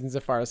early seasons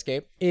of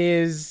Farscape,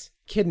 is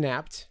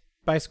kidnapped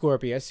by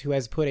Scorpius, who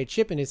has put a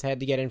chip in his head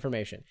to get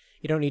information.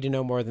 You don't need to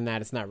know more than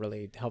that. It's not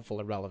really helpful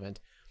or relevant.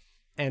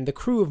 And the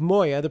crew of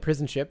Moya, the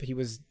prison ship he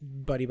was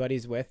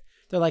buddies with,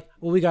 they're like,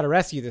 well, we got to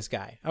rescue this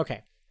guy.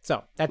 Okay.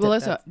 So that's Well,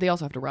 it. they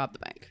also have to rob the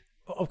bank.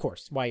 Of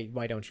course. Why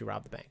don't you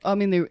rob the bank? I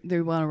mean,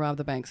 they want to rob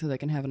the bank so they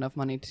can have enough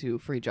money to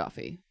free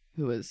Jaffe,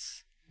 who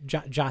is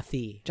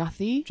Jathi.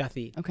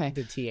 Jathi. Okay.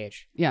 The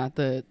TH. Yeah,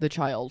 the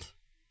child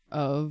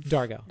of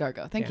Dargo.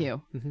 Dargo. Thank Yeah.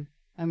 you. Mhm.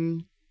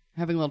 I'm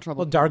having a little trouble.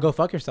 Well, Dargo,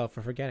 fuck yourself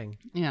for forgetting.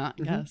 Yeah,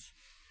 I guess.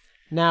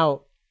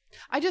 Now,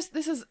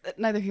 This is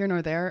neither here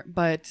nor there,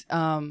 but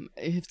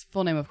his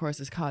full name, of course,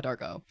 is Ka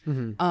Dargo.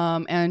 mhm.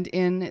 And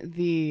in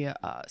the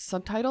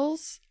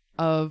subtitles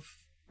of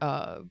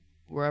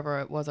wherever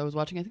it was I was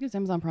watching, I think it's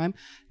Amazon Prime,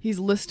 he's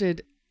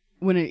listed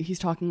when he's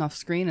talking off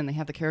screen and they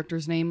have the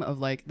character's name of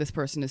like this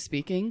person is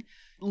speaking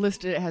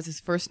listed as his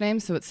first name,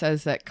 so it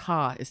says that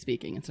Ka is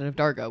speaking instead of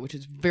Dargo, which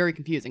is very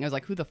confusing. I was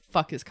like, who the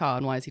fuck is Ka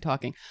and why is he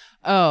talking?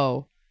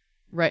 Oh,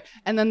 right.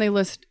 And then they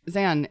list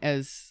Zan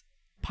as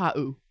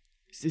Pa'u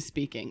is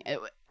speaking.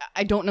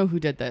 I don't know who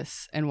did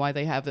this and why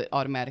they have it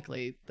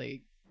automatically.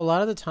 a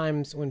lot of the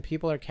times when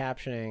people are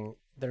captioning,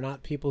 they're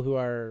not people who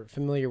are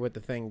familiar with the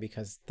thing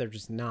because they're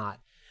just not.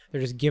 They're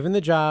just given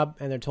the job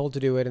and they're told to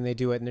do it and they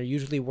do it. And they're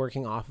usually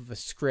working off of a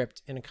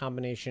script in a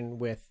combination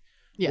with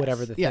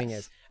whatever the thing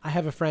is. I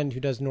have a friend who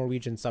does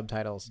Norwegian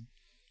subtitles.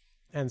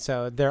 And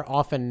so they're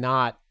often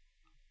not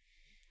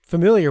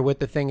familiar with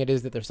the thing it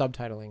is that they're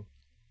subtitling.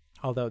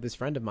 Although this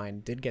friend of mine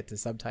did get to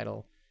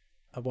subtitle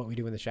of What We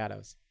Do in the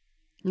Shadows.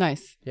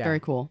 Nice. Yeah. Very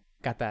cool.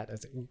 Got that.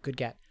 That's a good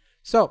get.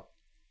 So,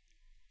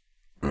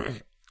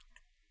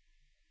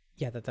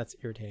 yeah, that's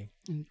irritating.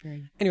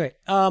 Very. Anyway,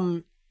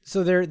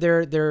 so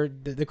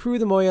the crew of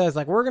the Moya is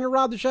like, we're gonna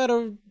rob the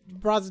Shadow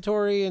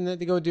Repository, and then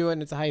they go do it,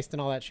 and it's a heist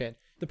and all that shit.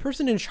 The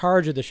person in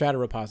charge of the Shadow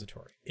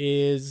Repository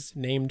is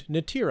named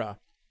Natira.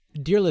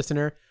 Dear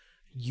listener,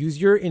 use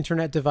your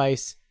internet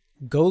device.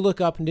 Go look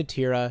up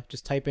Natira.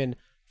 Just type in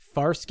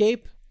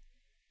Farscape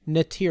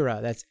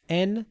Natira. That's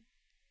Natira.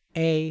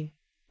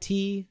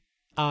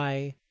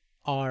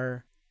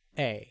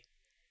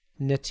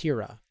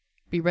 Natira.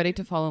 Be ready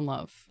to fall in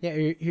love. Yeah,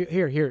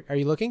 here. Are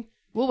you looking?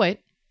 We'll wait.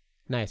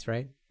 Nice,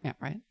 right? Yeah,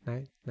 right.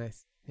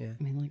 Nice. Yeah.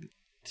 I mean, like,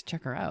 to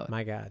check her out.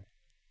 My God.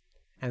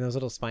 And those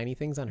little spiny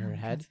things on her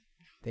head,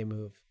 they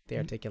move. They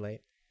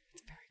articulate.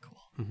 It's very cool.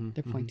 Mm-hmm,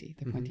 They're pointy.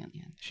 They're pointy on the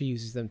end. She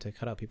uses them to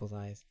cut out people's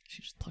eyes.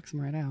 She just plucks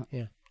them right out.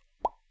 Yeah.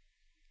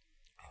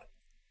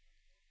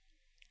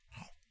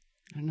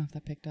 I don't know if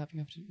that picked up. You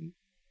have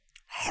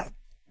to.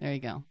 There you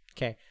go.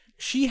 Okay.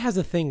 She has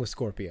a thing with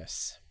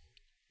Scorpius.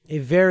 A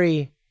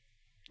very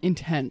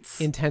intense,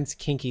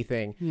 kinky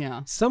thing.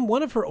 Yeah.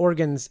 One of her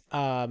organs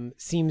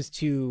seems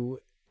to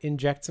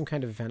inject some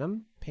kind of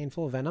venom,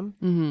 painful venom,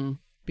 Mm-hmm.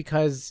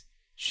 because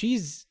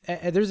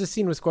there's a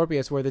scene with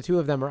Scorpius where the two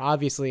of them are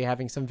obviously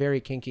having some very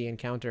kinky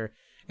encounter,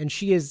 and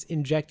she is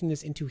injecting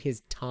this into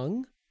his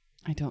tongue.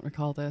 I don't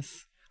recall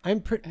this.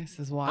 This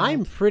is wild.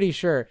 I'm pretty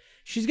sure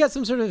she's got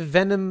some sort of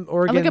venom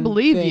organ. I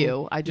believe thing.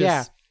 you.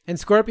 Yeah. And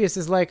Scorpius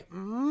is like,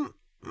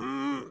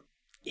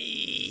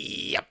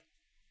 yep,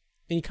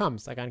 and he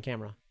comes like on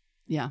camera.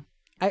 Yeah.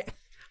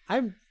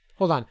 I'm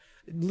hold on,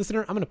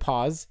 listener. I'm gonna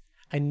pause.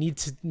 I need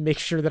to make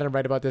sure that I'm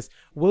right about this.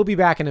 We'll be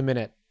back in a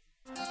minute.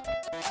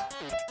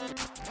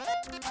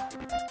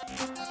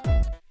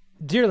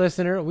 Dear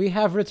listener, we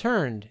have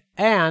returned,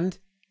 and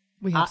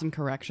we have some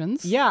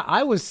corrections. yeah,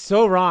 I was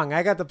so wrong.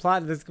 I got the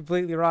plot of this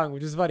completely wrong,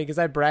 which is funny because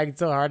I bragged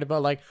so hard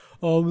about like,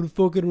 oh, I'm gonna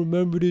fucking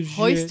remember this shit.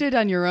 Hoisted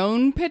on your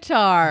own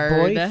petard.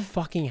 Boy,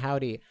 fucking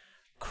howdy.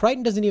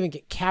 Crichton doesn't even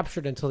get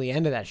captured until the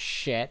end of that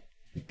shit.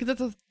 Because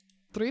it's a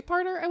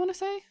 3-parter, I want to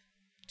say.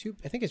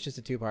 I think it's just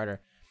a 2-parter.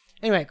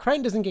 Anyway,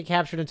 Crichton doesn't get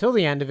captured until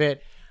the end of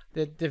it.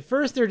 The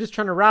first they're just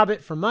trying to rob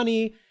it for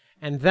money,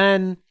 and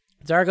then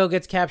Dargo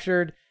gets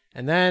captured,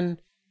 and then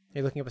are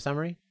you looking up a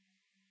summary?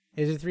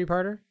 Is it a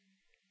 3-parter?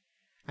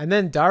 And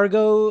then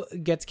Dargo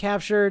gets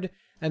captured,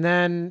 and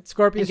then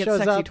Scorpius and gets shows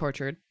sexy up.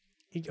 Tortured.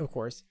 Of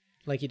course,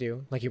 like you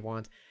do, like you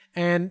want.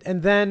 And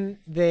then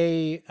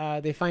they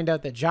find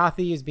out that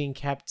Jothi is being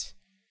kept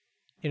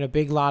in a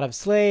big lot of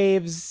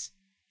slaves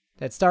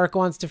that Stark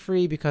wants to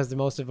free because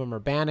most of them are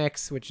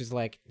Bannocs, which is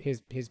like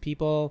his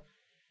people.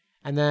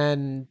 And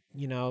then,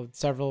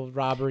 several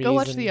robberies. Go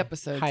watch and the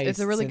episodes. It's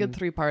a really good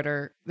and-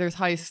 3-parter. There's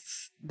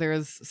heists.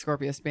 There's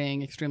Scorpius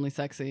being extremely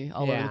sexy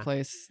all over Yeah. the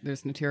place.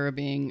 There's Natira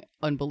being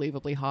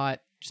unbelievably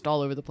hot, just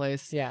all over the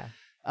place. Yeah.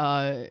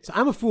 So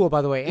I'm a fool,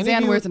 by the way.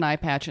 Zan wears an eye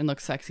patch and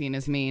looks sexy and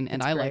is mean,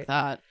 and It's I great. like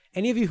that.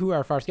 Any of you who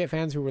are Farscape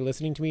fans who were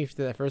listening to me for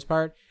the first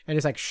part and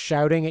just like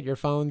shouting at your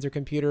phones or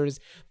computers,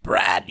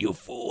 Brad, you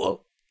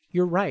fool.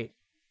 You're right.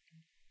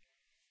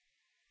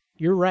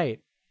 You're right.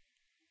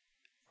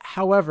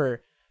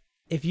 However,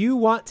 if you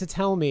want to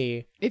tell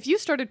me, If you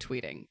started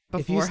tweeting before,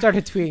 if you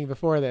started tweeting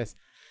before this,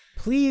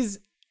 please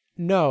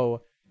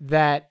know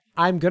that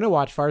I'm going to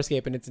watch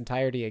Farscape in its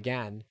entirety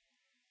again.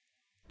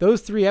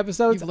 Those 3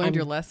 episodes, You've learned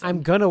your lesson.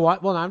 I'm going to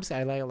watch. Well, no, I'm just,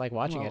 I like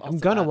watching Well, it. I'm also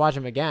going to that. watch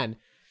them again.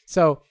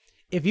 So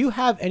if you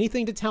have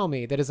anything to tell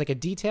me that is like a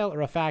detail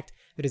or a fact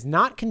that is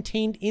not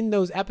contained in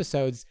those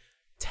episodes,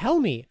 tell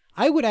me.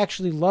 I would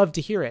actually love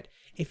to hear it.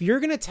 if you're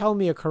going to tell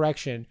me a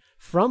correction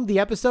from the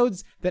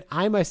episodes that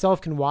I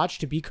myself can watch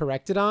to be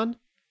corrected on,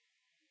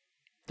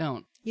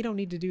 Don't. you don't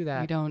need to do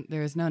that. We don't.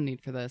 There is no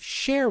need for this.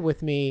 Share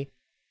with me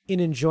in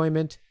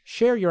enjoyment.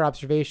 Share your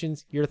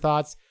observations, your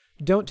thoughts.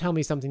 Don't tell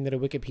me something that a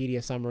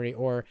Wikipedia summary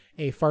or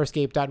a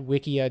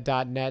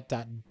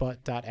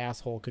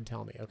farscape.wikia.net.but.asshole could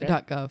tell me, okay?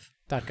 .gov.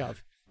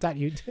 .gov.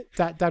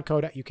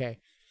 .co.uk.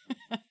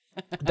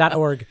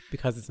 .org,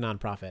 because it's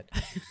nonprofit.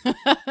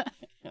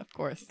 Of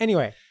course.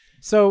 Anyway,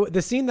 so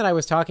the scene that I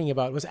was talking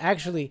about was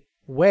actually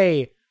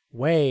way,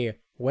 way,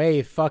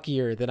 way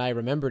fuckier than I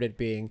remembered it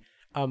being.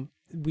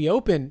 We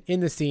open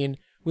in the scene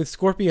with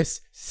Scorpius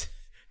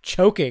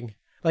choking,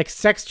 like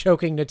sex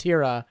choking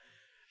Natira.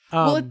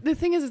 Well, the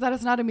thing is that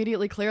it's not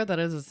immediately clear that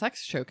it is a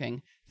sex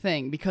choking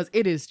thing because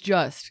it is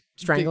just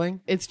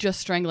Strangling? It's just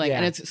strangling, Yeah.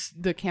 and it's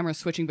the camera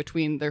switching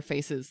between their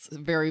faces,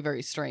 very,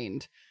 very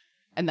strained,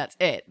 and that's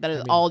it. That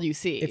is all you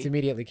see. It's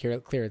immediately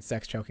clear it's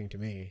sex choking to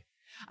me.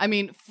 I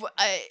mean,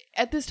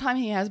 at this time,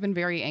 he has been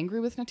very angry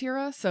with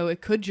Natira, so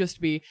it could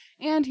just be,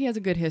 and he has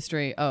a good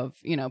history of,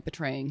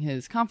 betraying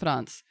his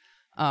confidants.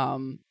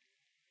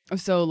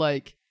 So,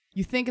 like,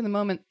 you think in the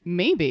moment,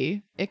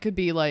 maybe it could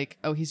be like,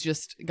 oh, he's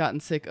just gotten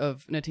sick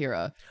of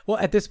Natira. Well,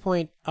 at this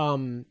point,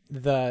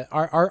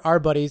 our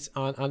buddies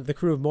on the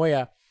crew of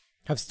Moya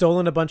have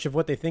stolen a bunch of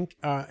what they think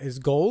is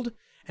gold,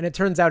 and it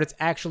turns out it's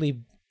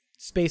actually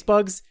space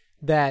bugs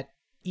that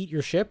eat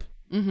your ship.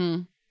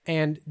 Mm-hmm.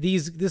 And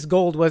this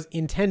gold was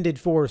intended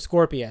for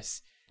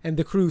Scorpius, and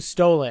the crew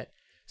stole it.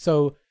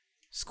 So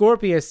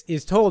Scorpius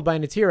is told by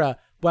Natira,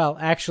 well,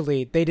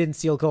 actually, they didn't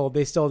steal gold.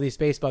 They stole these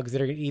space bugs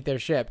that are going to eat their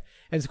ship.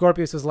 And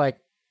Scorpius was like,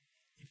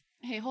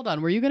 hey, hold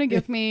on. Were you going to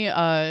give me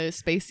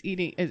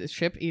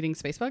ship eating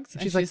space bugs?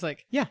 And she's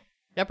like, yeah,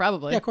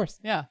 probably. Yeah, of course.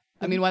 Yeah.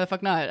 I mean, why the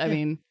fuck not? I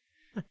mean,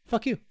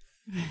 fuck you.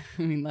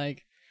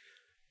 like,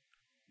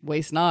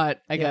 waste not,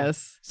 I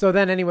guess. So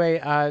then anyway,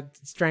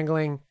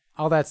 strangling,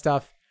 all that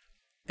stuff.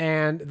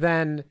 And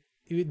then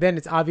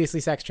it's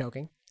obviously sex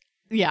choking.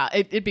 Yeah,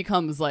 it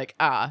becomes like,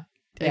 I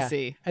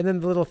see. And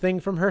then the little thing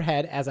from her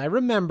head, as I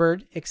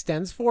remembered,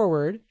 extends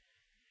forward,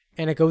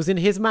 and it goes in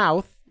his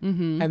mouth,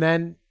 and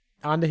then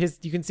onto his,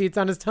 you can see it's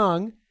on his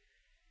tongue,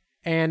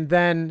 and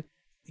then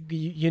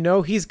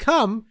he's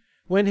come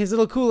when his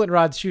little coolant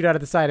rods shoot out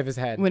of the side of his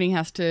head. When he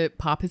has to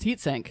pop his heat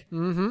sink.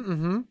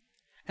 And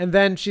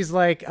then she's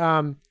like,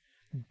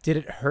 did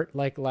it hurt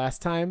like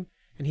last time?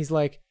 And he's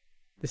like,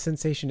 the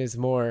sensation is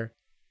more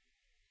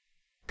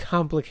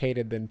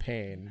complicated than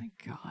pain. Oh my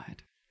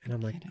God. And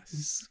I'm like,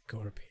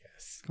 Scorpius.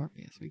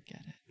 Scorpius, we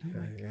get it.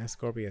 Oh Yeah,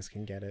 Scorpius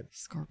can get it.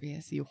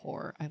 Scorpius, you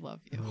whore. I love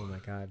you. Oh my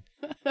God.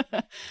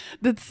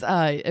 That's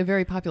a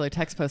very popular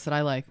text post that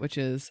I like, which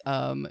is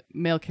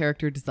male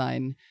character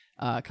design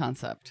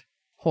concept.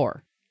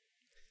 Whore.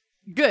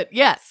 Good.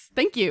 Yes.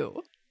 Thank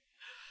you.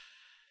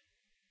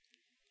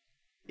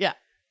 Yeah.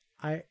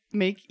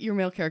 Make your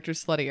male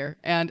characters sluttier.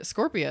 And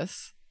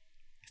Scorpius,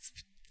 it's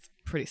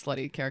pretty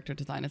slutty character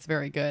design. It's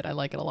very good. I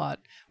like it a lot.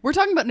 We're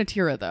talking about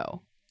Natira,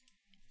 though.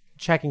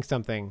 Checking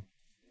something.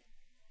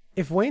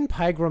 If Wayne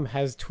Pygram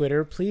has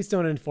Twitter, please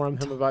don't inform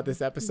him about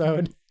this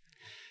episode.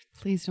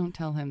 Please don't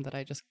tell him that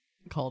I just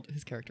called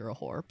his character a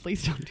whore.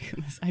 Please don't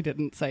do this. I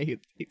didn't say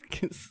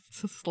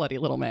he's a slutty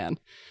little man.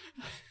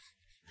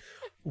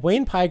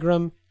 Wayne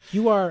Pygram,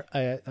 you are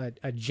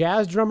a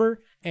jazz drummer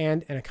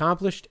and an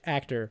accomplished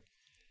actor.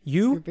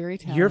 You're very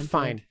talented. You're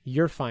fine.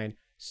 You're fine.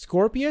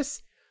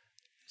 Scorpius,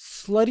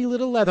 slutty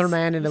little leather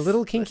man in a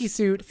little kinky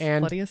suit,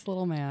 and sluttiest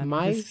little man.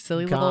 My his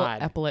silly God.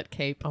 little epaulette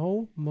cape.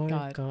 Oh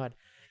my God.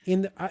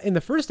 In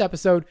the first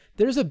episode,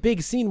 there's a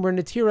big scene where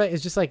Natira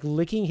is just like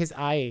licking his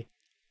eye,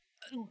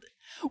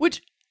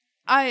 which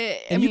I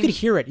mean, you can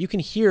hear it. You can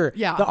hear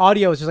the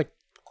audio is just like.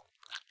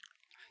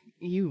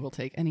 You will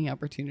take any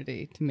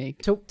opportunity to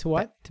make to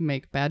what? To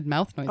make bad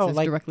mouth noises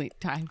like, directly.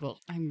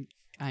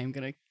 I'm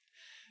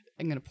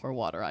gonna pour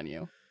water on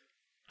you.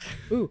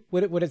 Ooh,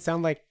 would it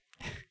sound like?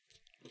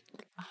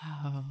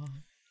 Oh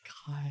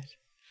God.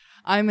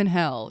 I'm in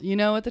hell. You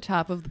know, at the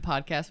top of the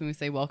podcast when we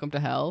say welcome to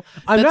hell.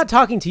 I'm not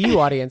talking to you,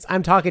 audience.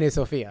 I'm talking to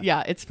Sophia.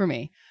 Yeah, it's for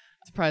me.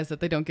 I'm surprised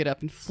that they don't get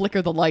up and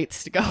flicker the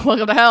lights to go,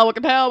 welcome to hell,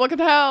 welcome to hell, welcome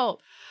to hell.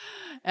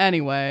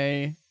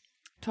 Anyway,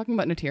 talking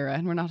about Natira,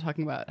 and we're not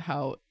talking about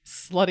how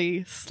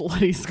slutty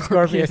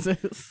Scorpius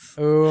is.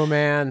 Oh,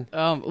 man.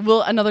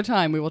 Well, another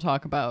time we will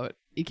talk about,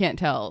 you can't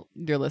tell,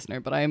 dear listener,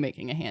 but I am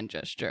making a hand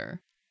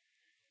gesture.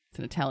 It's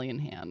an Italian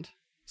hand.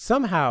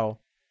 Somehow,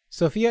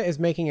 Sophia is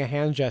making a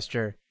hand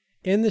gesture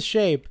in the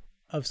shape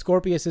of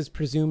Scorpius's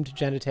presumed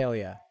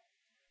genitalia.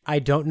 I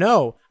don't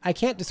know. I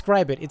can't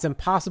describe it. It's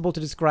impossible to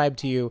describe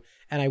to you,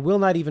 and I will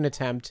not even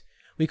attempt.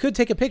 We could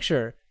take a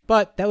picture,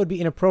 but that would be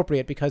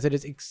inappropriate because it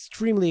is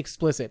extremely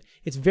explicit.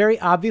 It's very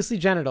obviously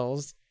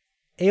genitals,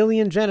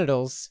 alien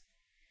genitals.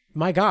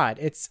 My God,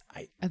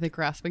 Are they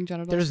grasping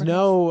genitals? There's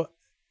no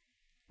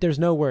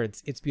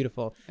words. It's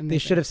beautiful. Amazing. They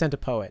should have sent a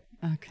poet.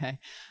 Okay.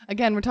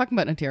 Again, we're talking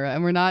about Natira,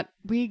 and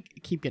we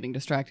keep getting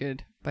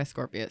distracted by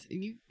Scorpius.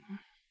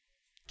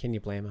 Can you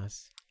blame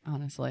us?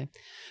 honestly.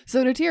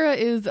 So Natira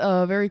is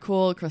a very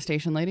cool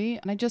crustacean lady,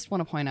 and I just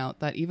want to point out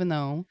that even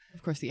though,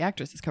 of course, the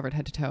actress is covered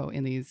head to toe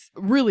in these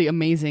really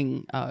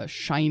amazing,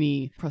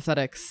 shiny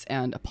prosthetics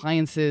and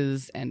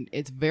appliances, and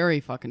it's very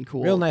fucking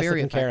cool. Real nice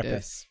very looking effective.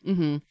 carapace.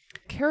 Mm-hmm.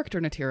 Character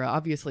Natira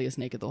obviously is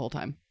naked the whole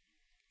time.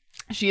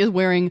 She is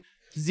wearing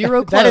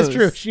zero clothes. That is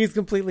true. She's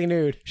completely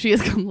nude. She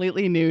is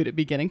completely nude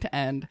beginning to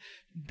end.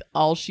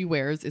 All she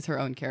wears is her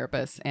own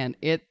carapace, and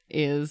it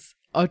is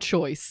a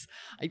choice.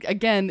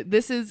 Again,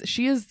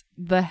 she is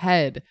the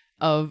head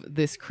of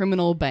this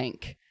criminal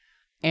bank,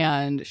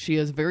 and she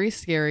is very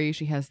scary.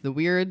 She has the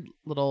weird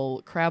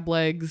little crab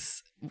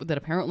legs that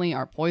apparently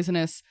are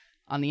poisonous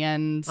on the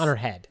ends. On her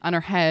head.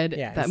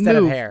 Yeah, that instead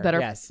move, of hair. that are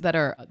Yes.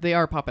 they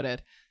are puppeted.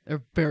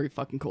 They're very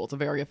fucking cool. It's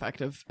very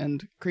effective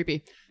and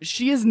creepy.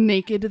 She is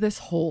naked this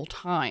whole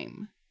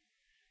time,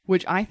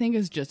 which I think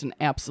is just an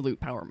absolute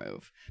power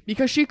move,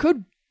 because she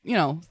could,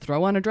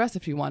 throw on a dress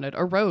if she wanted,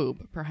 a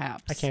robe,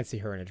 perhaps. I can't see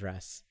her in a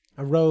dress.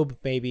 A robe,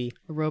 maybe.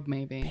 A robe,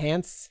 maybe.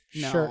 Pants?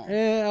 No.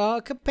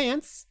 Sure.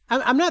 Pants?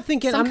 I'm not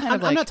thinking, Some I'm kind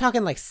of I'm not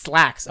talking like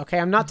slacks, okay?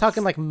 I'm not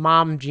talking like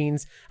mom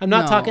jeans. We're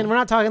not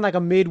talking like a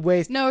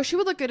mid-waist. No, she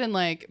would look good in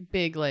like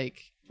big,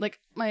 like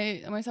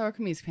my sour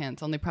camise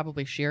pants, only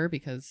probably sheer,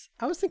 because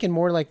I was thinking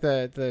more like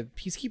the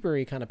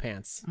peacekeeper-y kind of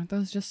pants. aren't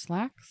those just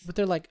slacks? But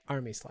they're like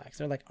army slacks.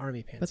 They're like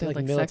army pants. But they're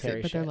like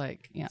military sexy. But shit. they're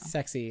like, yeah,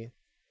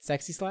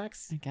 Sexy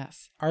slacks? I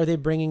guess. Are they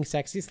bringing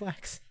sexy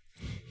slacks?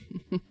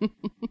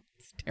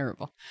 It's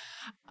terrible.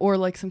 Or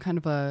like some kind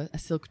of a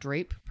silk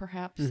drape,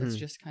 perhaps. That's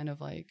just kind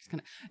of like,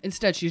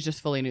 instead she's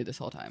just fully nude this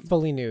whole time.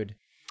 Fully nude.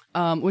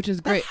 Which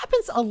is great. That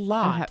happens a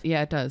lot.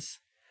 Yeah, it does.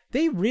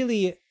 They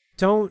really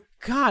don't.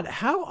 God,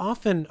 how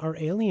often are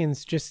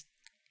aliens just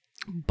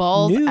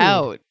Balls nude?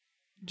 out.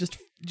 Just.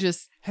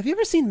 Have you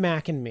ever seen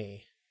Mac and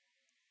Me?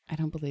 I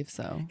don't believe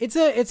so. It's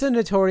a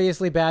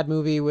notoriously bad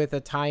movie with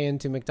a tie-in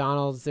to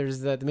McDonald's.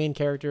 There's the main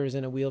character is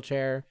in a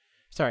wheelchair.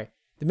 Sorry,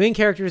 the main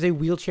character is a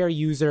wheelchair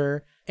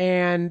user,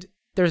 and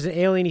there's an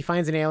alien. He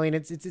finds an alien.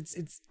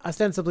 It's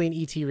ostensibly an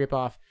ET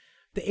ripoff.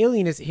 The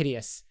alien is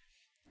hideous,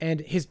 and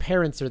his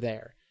parents are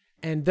there,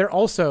 and they're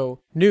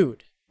also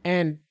nude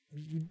and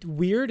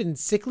weird and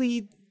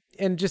sickly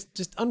and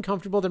just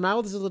uncomfortable. Their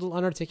mouths are little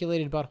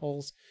unarticulated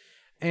buttholes,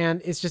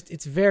 and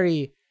it's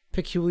very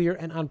peculiar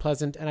and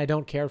unpleasant, and I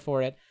don't care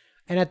for it.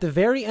 And at the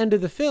very end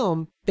of the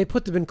film, they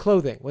put them in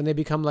clothing when they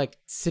become like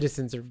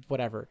citizens or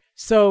whatever.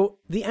 So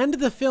the end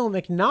of the film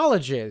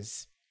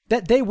acknowledges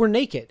that they were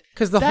naked,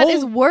 because That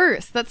is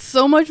worse. That's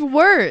so much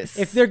worse.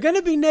 If they're going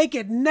to be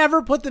naked,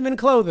 never put them in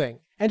clothing,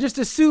 and just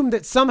assume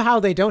that somehow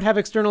they don't have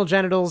external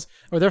genitals,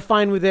 or they're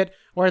fine with it,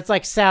 or it's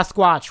like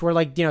Sasquatch where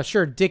like,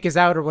 sure, dick is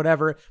out or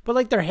whatever, but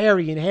like they're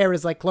hairy and hair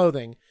is like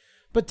clothing.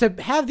 But to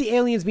have the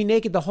aliens be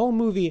naked the whole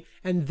movie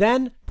and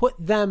then put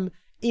them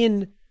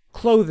in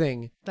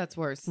clothing, that's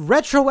worse.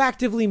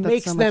 Retroactively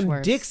makes so much them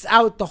worse. dicks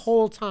out the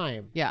whole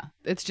time. Yeah,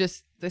 it's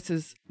just, this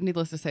is,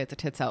 needless to say, it's a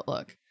tits out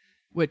look,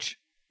 which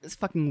is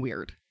fucking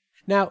weird.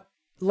 Now,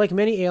 like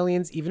many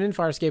aliens, even in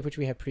Farscape, which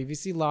we have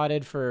previously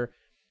lauded for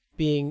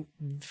being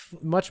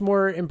much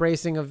more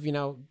embracing of,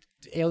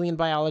 alien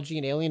biology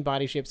and alien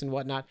body shapes and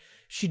whatnot,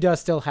 she does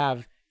still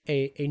have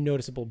a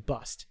noticeable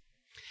bust.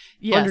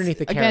 Yes, underneath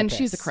the again, carapace.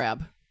 she's a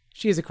crab.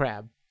 She is a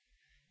crab.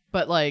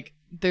 But like,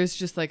 there's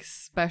just like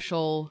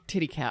special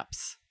titty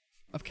caps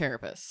of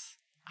carapace.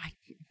 I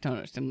don't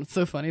understand what's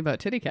so funny about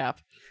titty cap.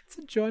 It's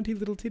a jaunty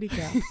little titty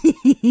cap.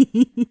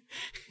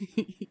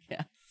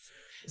 Yes.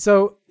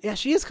 So yeah,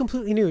 she is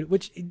completely nude,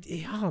 which,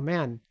 oh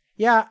man.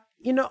 Yeah.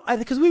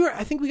 Because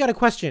I think we got a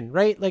question,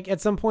 right? Like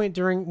at some point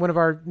during one of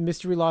our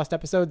Mystery Lost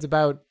episodes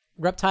about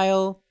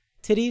reptile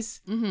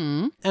titties.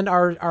 Mm-hmm. And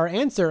our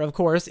answer, of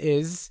course,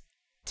 is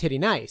titty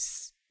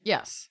nice.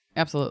 Yes,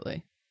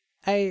 absolutely.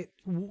 I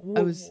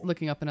was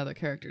looking up another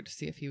character to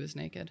see if he was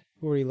naked.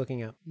 Who are you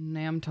looking up?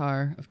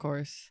 Namtar, of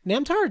course.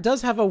 Namtar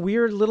does have a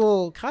weird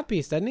little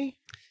codpiece, doesn't he?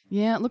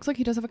 Yeah, it looks like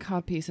he does have a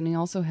codpiece, and he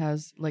also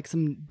has like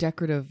some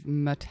decorative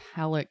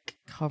metallic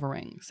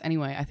coverings.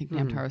 Anyway, I think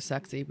Namtar is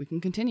sexy. We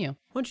can continue. Why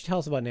don't you tell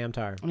us about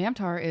Namtar?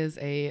 Namtar is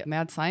a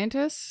mad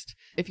scientist.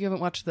 If you haven't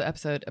watched the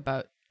episode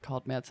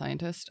called Mad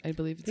Scientist, I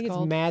believe it's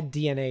called. It's Mad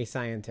DNA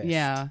Scientist.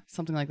 Yeah,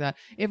 something like that.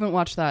 If you haven't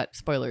watched that,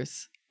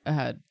 spoilers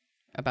ahead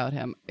about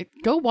him.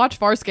 Go watch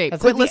Farscape.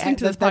 Quit listening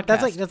to this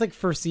podcast. That's like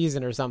first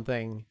season or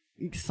something.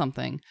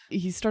 Something.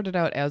 He started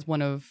out as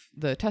one of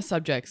the test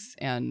subjects,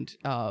 and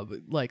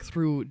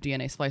through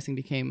DNA splicing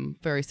became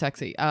very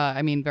sexy.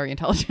 Very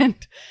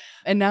intelligent.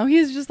 And now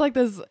he's just like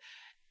this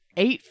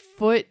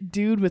 8-foot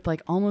dude with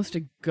like almost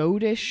a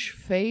goatish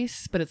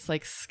face, but it's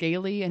like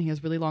scaly, and he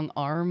has really long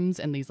arms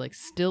and these like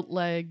stilt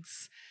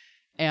legs,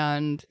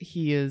 and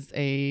he is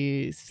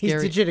a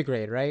scary... He's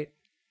digitigrade, right?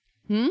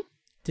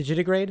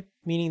 Digitigrade,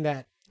 meaning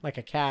that like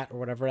a cat or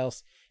whatever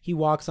else, he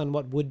walks on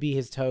what would be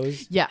his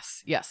toes.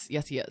 Yes, he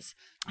is.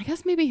 I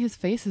guess maybe his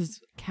face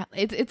is cat.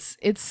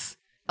 It's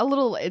a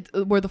little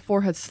where the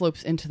forehead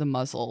slopes into the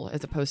muzzle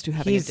as opposed to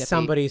having. He's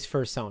somebody's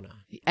fursona.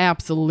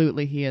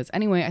 Absolutely, he is.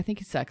 Anyway, I think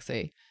he's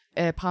sexy,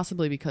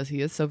 possibly because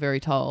he is so very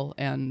tall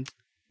and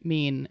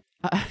mean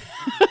I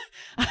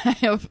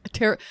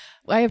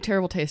I have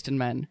terrible taste in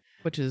men,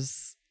 which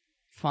is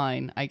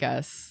fine, I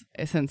guess,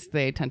 since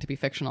they tend to be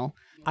fictional.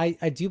 I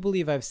do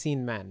believe I've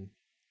seen men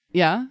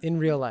Yeah? in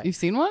real life. You've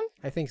seen one?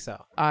 I think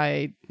so.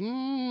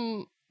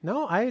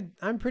 No,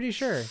 I'm pretty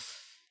sure.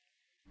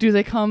 Do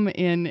they come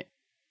in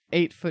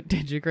 8-foot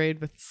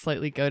digigrade with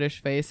slightly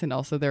goatish face and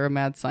also they're a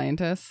mad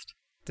scientist?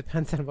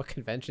 Depends on what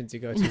conventions you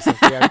go to,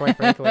 Sophia, quite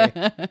frankly.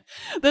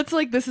 That's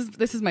like this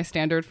is my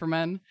standard for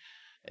men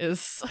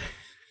is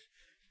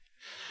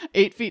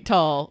 8 feet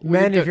tall. with a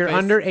Men, if goat you're face.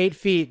 under 8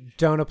 feet,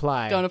 don't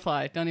apply. Don't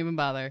apply. Don't even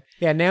bother.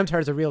 Yeah,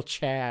 Namtar's a real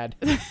Chad.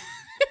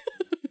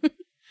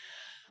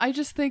 I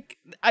just think,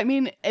 I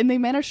mean, and they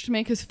managed to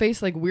make his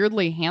face like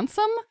weirdly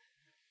handsome.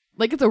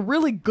 Like it's a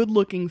really good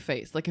looking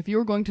face. Like if you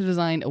were going to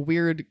design a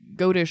weird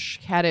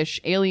goatish, caddish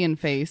alien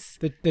face.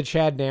 The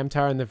Chad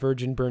Namtar and the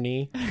Virgin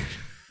Bernie.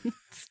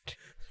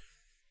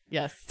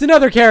 Yes. It's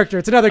another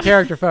character,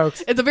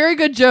 folks. It's a very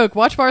good joke.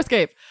 Watch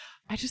Farscape.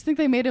 I just think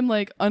they made him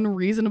like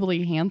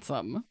unreasonably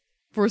handsome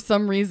for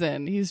some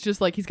reason. He's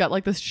just like, he's got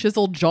like this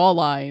chiseled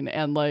jawline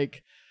and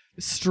like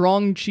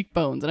strong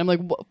cheekbones. And I'm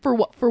like, for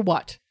what? For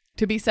what?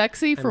 To be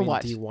sexy? For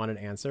what? Do you want an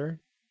answer?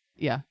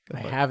 Yeah. I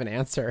have an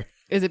answer.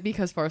 Is it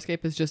because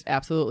Farscape is just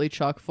absolutely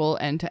chock full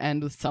end to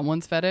end with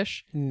someone's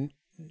fetish?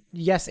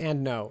 Yes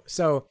and no.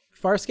 So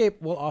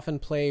Farscape will often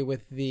play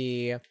with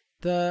the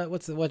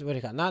what do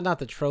you call it? Not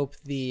the trope,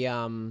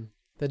 the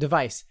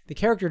device, the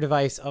character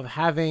device of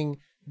having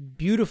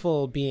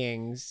beautiful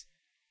beings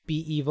be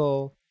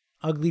evil,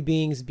 ugly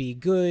beings be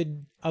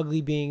good,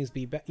 ugly beings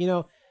be bad. You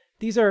know,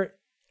 these are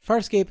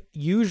Farscape.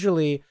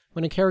 Usually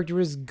when a character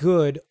is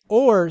good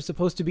or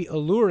supposed to be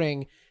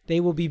alluring, they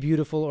will be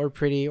beautiful or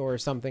pretty or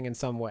something in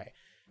some way.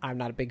 I'm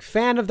not a big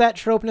fan of that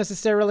trope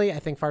necessarily. I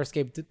think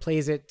Farscape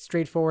plays it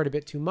straightforward a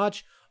bit too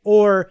much,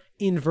 or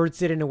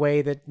inverts it in a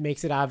way that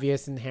makes it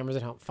obvious and hammers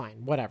it home.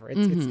 Fine, whatever.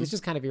 It's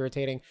just kind of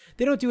irritating.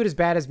 They don't do it as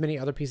bad as many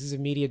other pieces of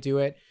media do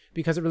it,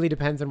 because it really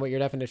depends on what your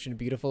definition of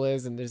beautiful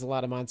is, and there's a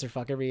lot of monster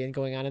fuckery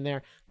going on in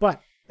there. But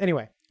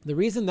anyway, the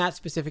reason that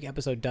specific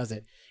episode does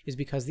it is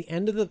because the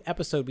end of the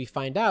episode we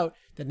find out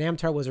that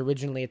Namtar was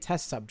originally a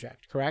test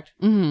subject, correct?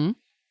 Mm-hmm.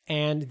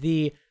 And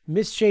the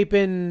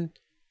misshapen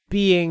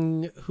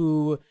being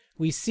who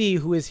we see,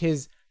 who is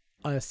his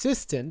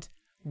assistant,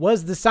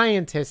 was the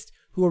scientist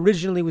who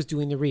originally was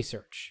doing the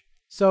research.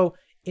 So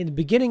in the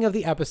beginning of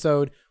the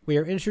episode, we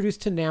are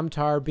introduced to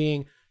Namtar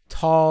being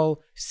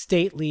tall,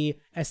 stately,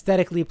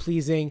 aesthetically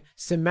pleasing,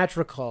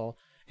 symmetrical,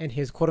 and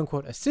his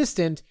quote-unquote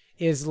assistant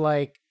is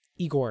like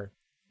Igor.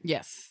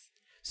 Yes.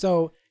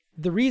 So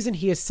the reason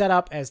he is set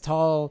up as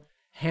tall,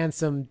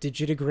 handsome,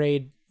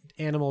 digitigrade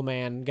animal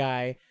man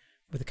guy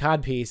with a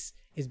codpiece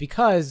is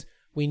because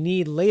we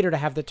need later to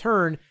have the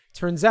turn.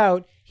 Turns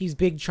out he's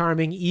big,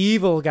 charming,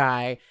 evil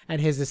guy, and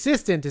his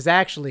assistant is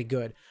actually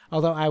good.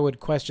 Although I would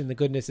question the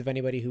goodness of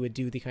anybody who would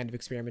do the kind of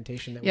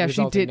experimentation that would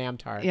result in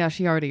Namtar. Yeah,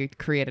 she already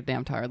created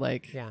Namtar.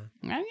 Like, yeah.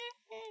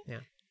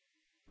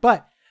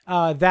 But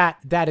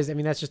that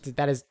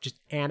is just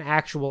an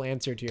actual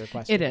answer to your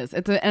question. It is.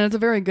 It's a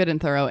very good and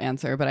thorough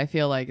answer. But I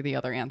feel like the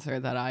other answer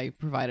that I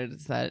provided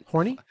is that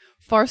horny.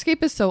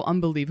 Farscape is so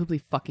unbelievably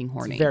fucking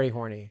horny. It's very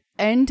horny.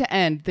 End to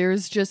end,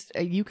 there's just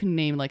you can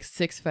name like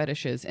 6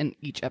 fetishes in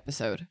each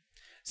episode.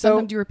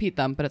 Sometimes you repeat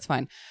them, but it's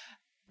fine.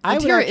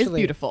 Interior is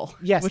beautiful.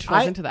 Yes, which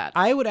falls into that.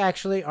 I would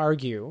actually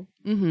argue,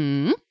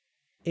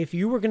 if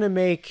you were going to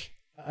make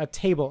a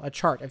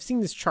chart, I've seen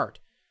this chart.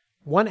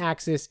 One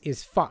axis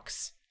is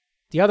fucks.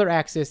 The other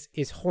axis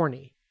is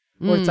horny.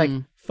 Or it's like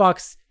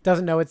fucks,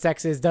 doesn't know what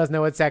sex is, does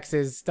know what sex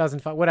is,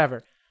 doesn't fuck,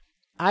 whatever.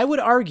 I would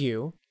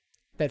argue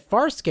that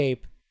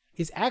Farscape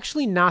is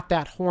actually not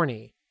that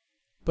horny,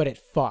 but it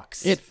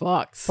fucks. It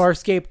fucks.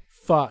 Farscape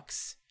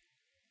fucks.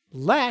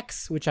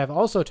 Lex, which I've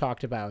also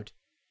talked about,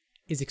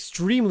 is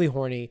extremely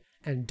horny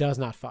and does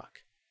not fuck.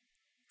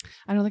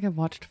 I don't think I've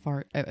watched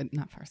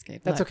not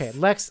Farscape. That's okay.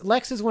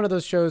 Lex is one of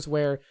those shows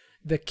where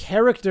the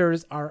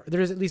characters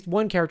there's at least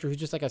one character who's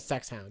just like a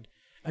sex hound.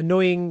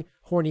 Annoying,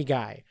 horny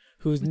guy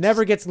who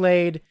never gets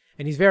laid,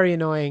 and he's very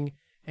annoying,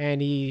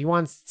 and he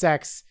wants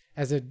sex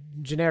as a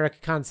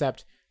generic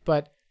concept,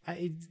 but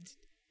he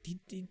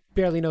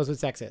barely knows what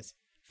sex is.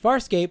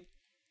 Farscape,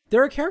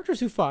 there are characters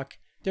who fuck.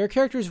 There are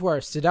characters who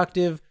are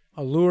seductive,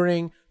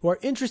 alluring, who are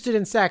interested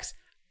in sex.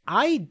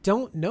 I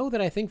don't know that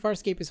I think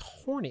Farscape is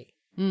horny.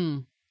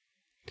 When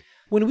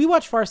we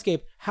watch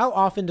Farscape, how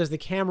often does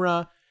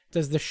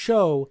the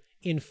show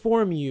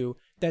inform you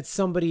that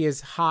somebody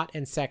is hot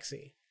and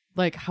sexy?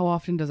 Like, how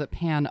often does it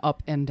pan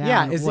up and down?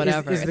 Yeah,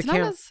 whatever. Is the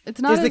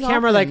often.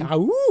 camera like,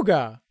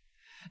 auga?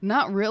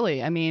 Not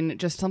really. I mean,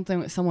 just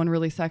someone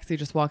really sexy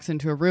just walks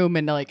into a room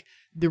and like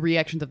the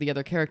reactions of the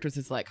other characters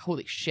is like,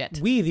 holy shit.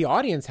 We, the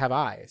audience, have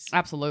eyes.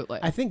 Absolutely.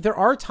 I think there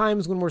are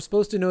times when we're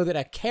supposed to know that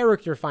a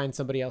character finds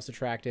somebody else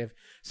attractive.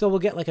 So we'll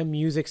get like a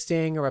music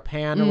sting or a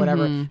pan or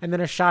whatever, and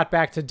then a shot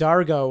back to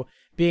Dargo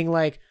being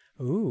like,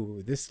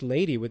 ooh, this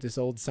lady with this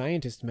old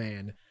scientist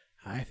man,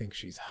 I think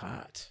she's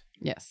hot.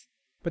 Yes.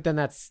 But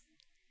then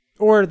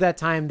or that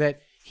time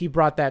that he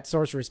brought that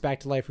sorceress back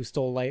to life who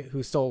stole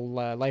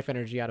life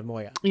energy out of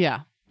Moya.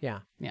 Yeah. Yeah.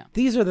 Yeah.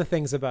 These are the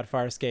things about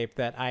Farscape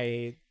that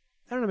I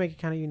don't know, make it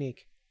kind of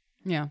unique.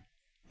 Yeah.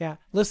 Yeah.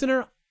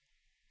 Listener,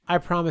 I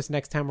promise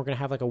next time we're going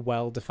to have like a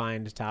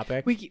well-defined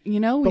topic. We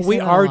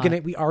are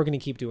going to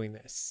keep doing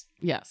this.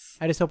 Yes.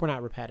 I just hope we're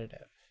not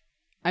repetitive.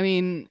 I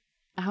mean,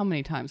 how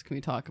many times can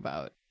we talk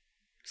about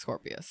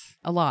Scorpius?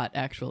 A lot,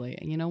 actually.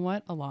 And you know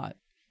what? A lot.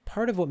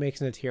 Part of what makes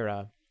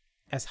Natira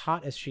as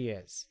hot as she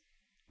is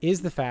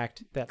the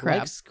fact that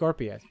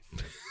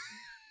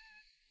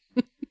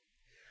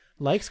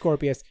like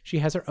Scorpius, she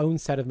has her own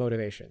set of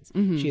motivations.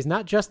 Mm-hmm. She is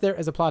not just there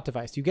as a plot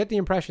device. You get the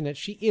impression that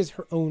she is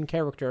her own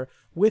character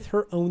with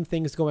her own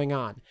things going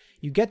on.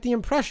 You get the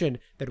impression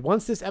that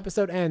once this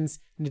episode ends,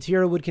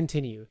 Natira would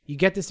continue. You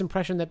get this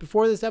impression that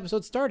before this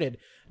episode started,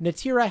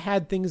 Natira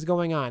had things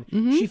going on.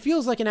 Mm-hmm. She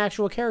feels like an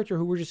actual character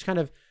who we're just kind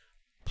of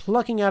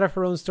plucking out of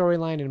her own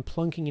storyline and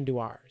plunking into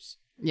ours.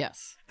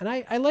 Yes. And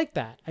I like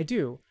that. I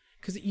do.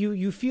 Because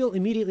you feel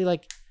immediately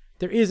like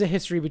there is a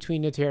history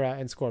between Natira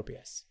and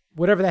Scorpius.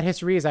 Whatever that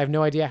history is, I have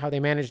no idea how they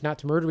managed not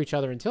to murder each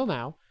other until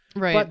now.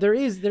 Right. But there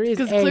is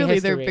because clearly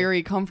they're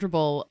very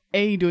comfortable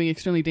doing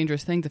extremely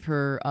dangerous things if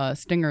her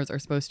stingers are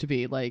supposed to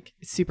be like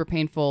super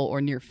painful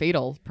or near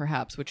fatal,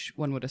 perhaps, which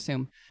one would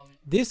assume.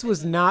 This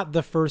was not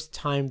the first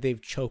time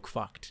they've choke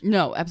fucked.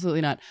 No,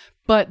 absolutely not.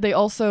 But they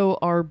also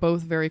are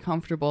both very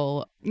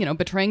comfortable,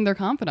 betraying their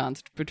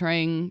confidants,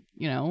 betraying,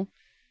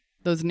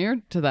 those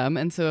near to them.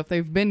 And so if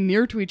they've been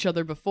near to each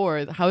other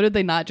before, how did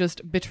they not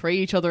just betray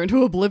each other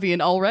into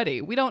oblivion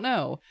already? We don't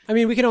know. I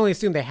mean, we can only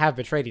assume they have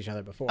betrayed each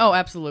other before. Oh,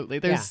 absolutely.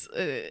 There's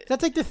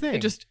that's like the thing.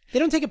 They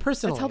don't take it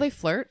personally. That's how they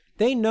flirt.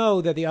 They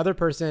know that the other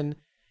person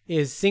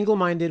is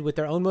single-minded with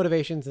their own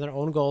motivations and their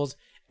own goals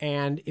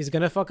and is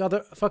going to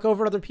fuck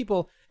over other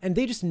people, and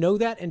they just know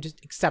that and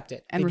just accept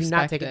it. And they respect do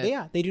not take it.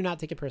 Yeah, they do not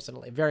take it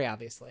personally, very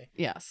obviously.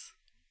 Yes.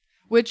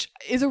 Which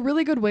is a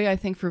really good way, I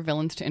think, for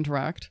villains to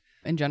interact.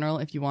 In general,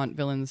 if you want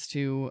villains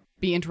to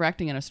be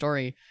interacting in a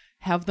story,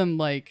 have them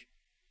like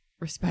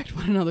respect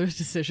one another's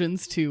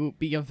decisions to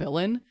be a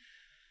villain,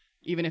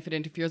 even if it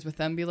interferes with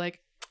them. Be like,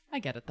 I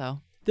get it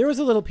though. There was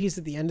a little piece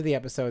at the end of the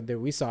episode that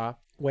we saw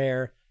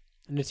where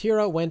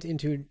Natira went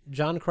into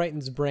John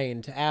Crichton's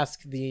brain to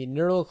ask the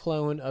neural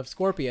clone of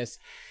Scorpius,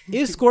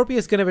 is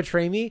Scorpius going to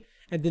betray me?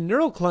 And the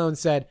neural clone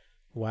said,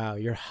 wow,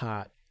 you're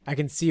hot. I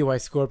can see why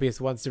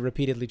Scorpius wants to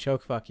repeatedly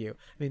choke fuck you.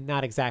 I mean,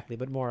 not exactly,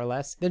 but more or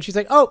less. Then she's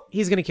like, oh,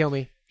 he's going to kill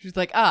me. She's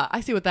like,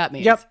 I see what that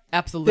means. Yep.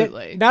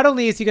 Absolutely. Not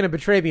only is he going to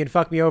betray me and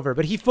fuck me over,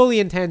 but he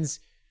fully intends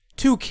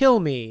to kill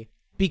me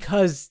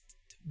because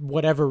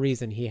whatever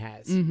reason he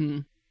has. Mm-hmm.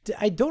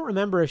 I don't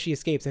remember if she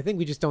escapes. I think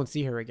we just don't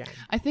see her again.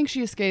 I think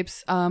she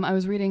escapes. I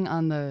was reading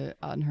on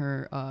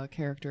her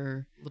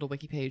character little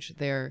wiki page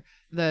there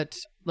that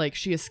like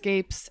she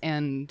escapes,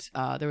 and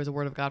there was a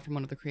word of God from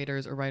one of the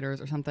creators or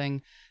writers or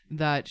something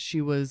that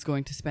she was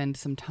going to spend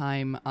some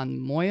time on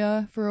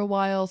Moya for a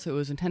while. So it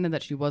was intended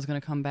that she was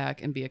going to come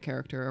back and be a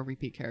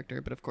repeat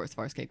character. But of course,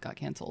 Farscape got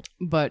canceled.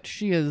 But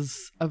she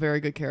is a very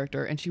good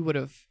character, and she would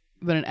have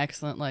been an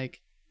excellent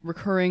like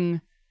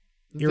recurring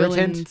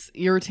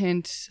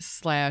irritant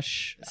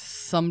 /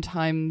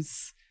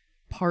 sometimes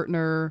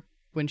partner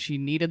when she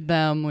needed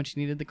them, when she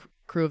needed the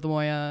crew of the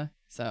Moya.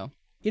 So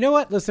you know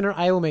what, listener,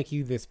 I will make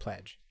you this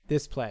pledge.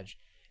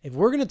 If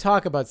we're going to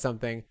talk about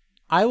something,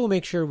 I will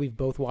make sure we've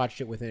both watched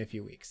it within a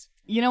few weeks.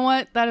 You know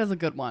what? That is a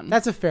good one.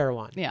 That's a fair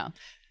one. Yeah.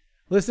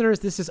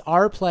 Listeners, this is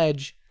our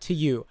pledge to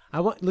you.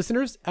 I want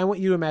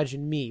you to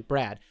imagine me,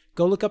 Brad.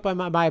 Go look up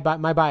my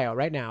bio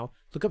right now.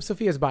 Look up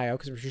Sophia's bio,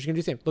 because she's going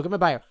to do the same. Look at my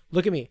bio.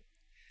 Look at me.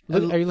 Are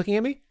you looking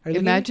at me?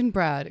 Imagine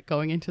Brad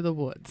going into the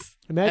woods.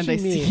 Imagine and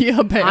they me. see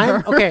a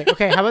bear.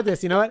 Okay. How about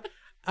this? You know what?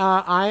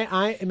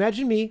 I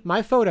imagine me,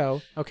 my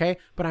photo, okay,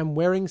 but I'm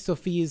wearing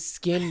Sophia's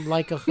skin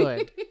like a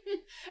hood.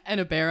 And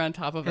a bear on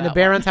top of that. And a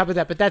bear on top of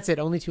that, but that's it.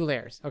 Only 2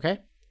 layers, okay?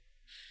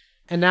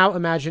 And now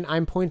imagine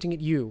I'm pointing at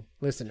you,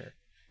 listener.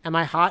 Am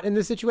I hot in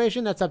this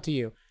situation? That's up to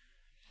you.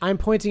 I'm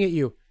pointing at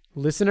you,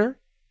 listener.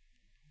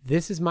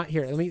 This is my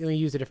here. Let me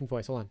use a different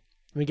voice. Hold on.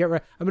 I'm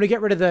gonna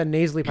get rid of the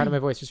nasally part of my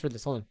voice just for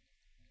this. Hold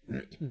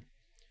on.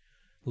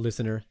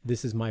 Listener,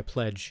 this is my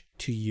pledge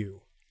to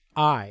you.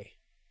 I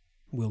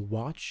will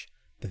watch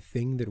the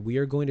thing that we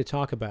are going to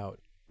talk about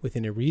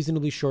within a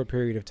reasonably short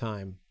period of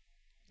time.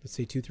 Let's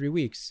say 2-3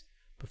 weeks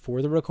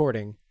before the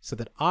recording, so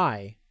that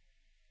I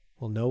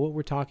will know what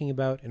we're talking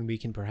about and we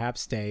can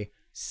perhaps stay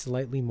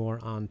slightly more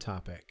on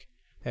topic.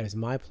 That is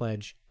my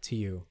pledge to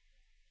you.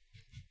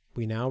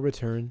 We now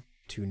return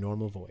to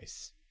normal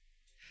voice.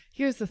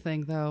 Here's the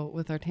thing, though,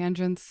 with our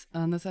tangents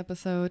on this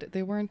episode,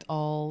 they weren't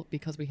all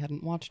because we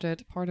hadn't watched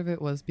it. Part of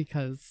it was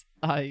because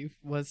I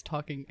was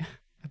talking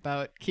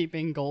about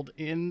keeping gold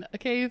in a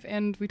cave,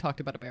 and we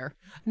talked about a bear.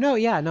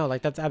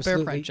 Like that's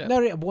absolutely bear friendship. No,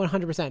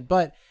 100%.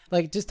 But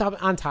like just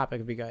on topic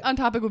would be good. On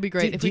topic would be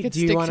great if we could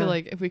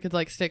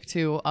stick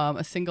to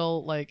a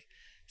single like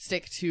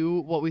stick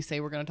to what we say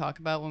we're going to talk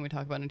about when we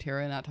talk about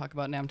Natira, and not talk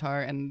about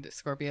Namtar and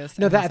Scorpius.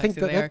 No, I think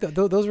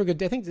those were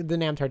good. I think the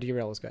Namtar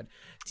derail was good.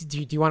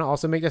 Do you want to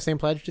also make the same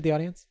pledge to the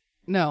audience?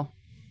 No.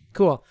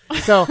 Cool.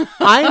 So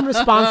I'm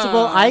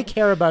responsible. I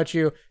care about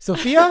you.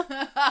 Sophia,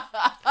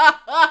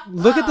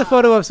 look at the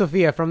photo of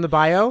Sophia from the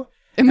bio.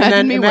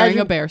 Imagine me wearing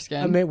a bear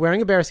skin. I'm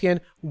wearing a bear skin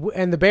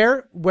and the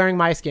bear wearing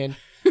my skin.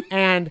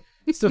 And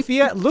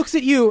Sophia looks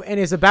at you and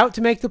is about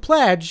to make the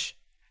pledge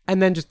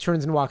and then just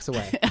turns and walks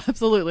away.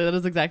 Absolutely. That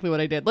is exactly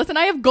what I did. Listen,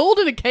 I have gold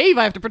in a cave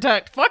I have to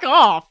protect. Fuck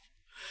off.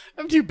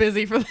 I'm too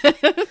busy for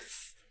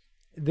this.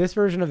 This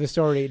version of the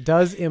story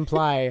does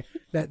imply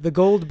that the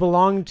gold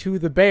belonged to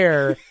the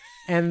bear,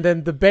 and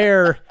then the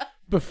bear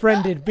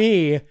befriended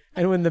me,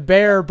 and when the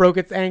bear broke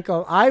its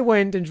ankle, I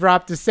went and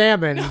dropped a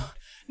salmon.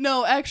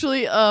 No,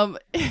 actually,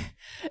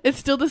 it's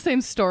still the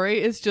same story.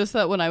 It's just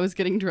that when I was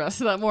getting dressed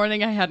that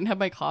morning, I hadn't had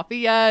my coffee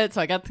yet,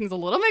 so I got things a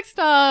little mixed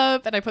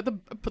up, and I put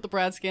the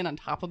Brad skin on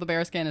top of the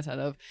bear skin instead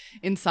of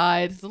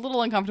inside. It's a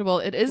little uncomfortable.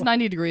 It is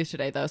 90 degrees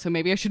today, though, so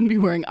maybe I shouldn't be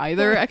wearing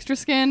either extra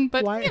skin,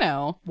 but, you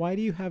know. Why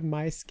do you have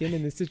my skin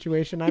in this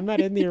situation? I'm not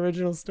in the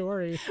original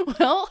story.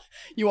 Well,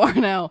 you are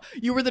now.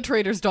 You were the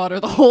trader's daughter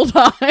the whole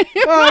time.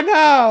 Oh,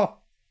 no!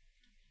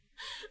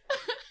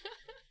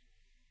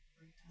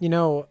 You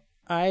know,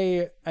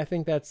 I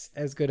think that's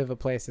as good of a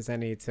place as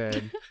any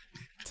to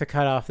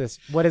cut off this,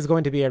 what is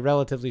going to be a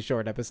relatively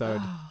short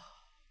episode.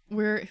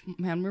 We're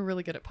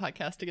really good at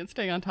podcasting and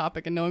staying on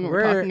topic and knowing what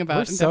we're talking about.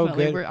 We're so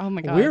good. Oh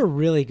my God. We're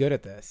really good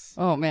at this.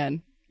 Oh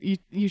man.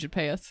 You should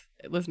pay us.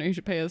 Listener, you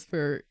should pay us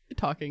for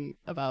talking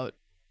about,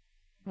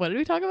 what did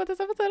we talk about this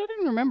episode? I don't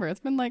even remember. It's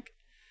been like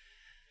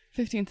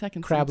 15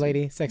 seconds. Crab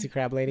lady, sexy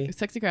crab lady.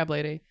 Sexy crab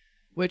lady,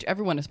 which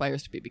everyone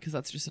aspires to be because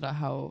that's just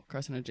how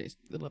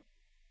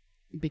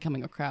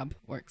becoming a crab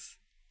works.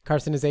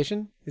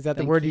 Carcinization? Is that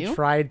the Thank word you. you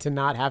tried to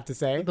not have to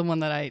say? The one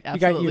that I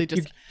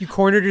absolutely you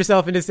cornered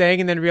yourself into saying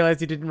and then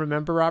realized you didn't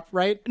remember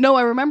right? No,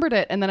 I remembered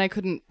it and then I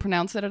couldn't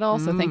pronounce it at all.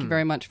 So thank you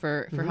very much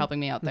for helping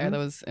me out there. It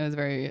was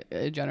very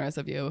generous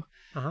of you.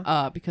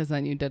 Because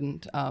then you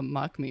didn't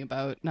mock me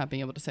about not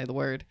being able to say the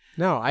word.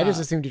 No, I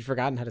just assumed you'd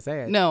forgotten how to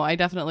say it. No, I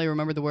definitely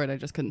remembered the word. I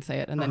just couldn't say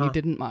it. And then you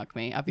didn't mock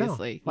me,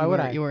 obviously. No, why would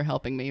I? You were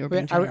helping me. You were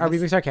being Are we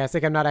being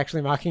sarcastic? I'm not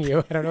actually mocking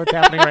you. I don't know what's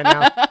happening right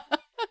now.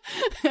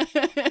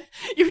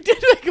 You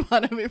did make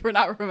fun of me for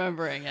not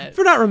remembering it.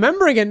 For not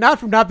remembering it, not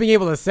from not being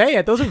able to say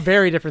it. Those are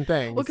very different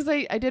things. Well, because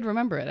I did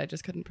remember it. I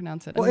just couldn't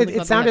pronounce it. Well,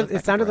 it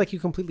sounded like you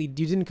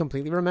didn't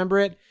completely remember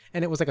it,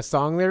 and it was like a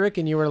song lyric,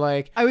 and you were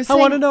like, I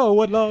want to know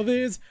what love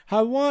is.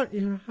 I want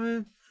you.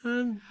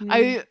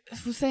 I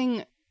was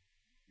saying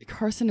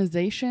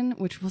carcinization,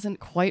 which wasn't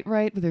quite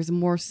right, but there's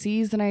more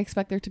C's than I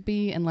expect there to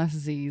be and less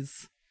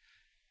Z's.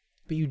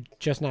 But you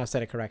just now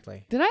said it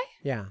correctly. Did I?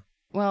 Yeah.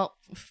 Well,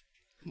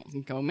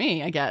 go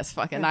me, I guess.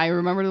 Fucking, I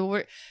remember the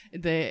word.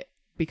 They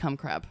become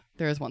crab.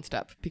 There is one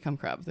step. Become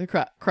crab. The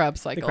crab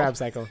cycle. The crab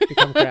cycle.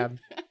 Become crab.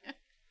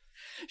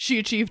 She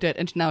achieved it,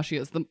 and now she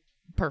is the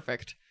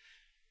perfect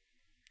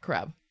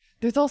crab.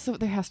 There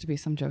has to be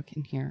some joke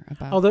in here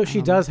about. Although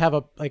she does have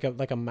a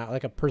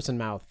person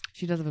mouth.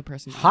 She does have a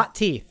person mouth. Hot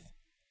teeth.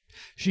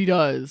 She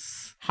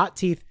does. Hot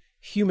teeth.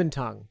 Human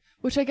tongue.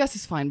 Which I guess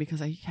is fine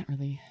because you can't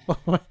really.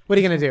 What are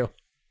you gonna do?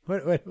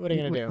 What are you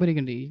gonna do? What are you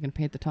gonna do? You gonna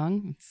paint the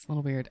tongue? It's a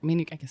little weird. I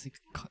mean, I guess you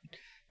could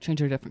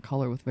change it a different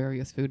color with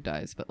various food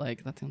dyes, but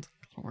that sounds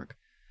like it'll work.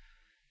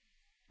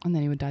 And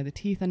then you would dye the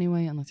teeth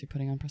anyway, unless you're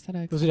putting on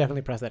prosthetics. Those are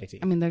definitely prosthetic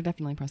teeth. I mean, they're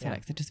definitely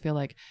prosthetics. Yeah. I just feel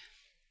like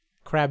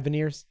crab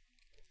veneers.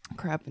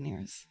 Crab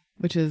veneers,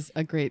 which is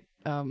a great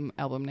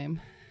album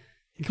name.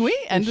 Can we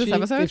end this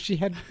episode?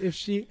 If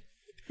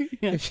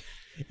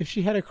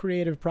she had a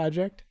creative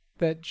project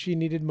that she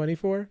needed money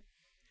for,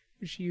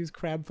 would she use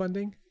crab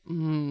funding?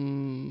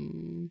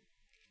 We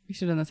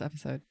should end this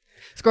episode.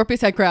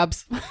 Scorpius head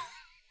crabs.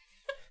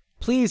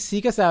 Please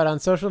seek us out on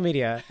social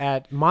media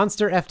at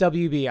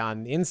MonsterFWB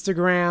on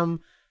Instagram,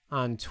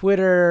 on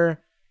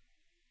Twitter.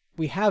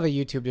 We have a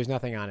YouTube. There's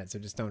nothing on it, so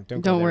just don't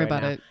worry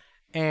about it.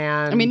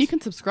 And I mean, you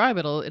can subscribe.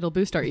 It'll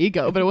boost our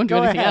ego, but it won't do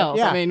anything else.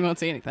 Yeah. I mean, we won't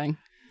see anything.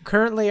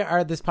 Currently,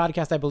 this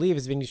podcast, I believe,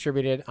 is being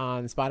distributed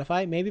on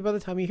Spotify. Maybe by the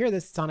time you hear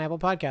this, it's on Apple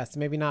Podcasts.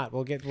 Maybe not.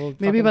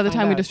 Maybe by the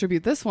time we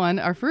distribute this one,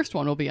 our first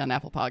one will be on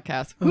Apple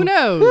Podcasts. Who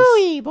knows?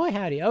 Hooey, boy,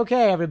 howdy.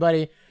 Okay,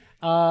 everybody.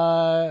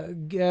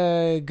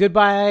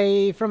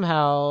 Goodbye from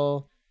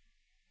hell.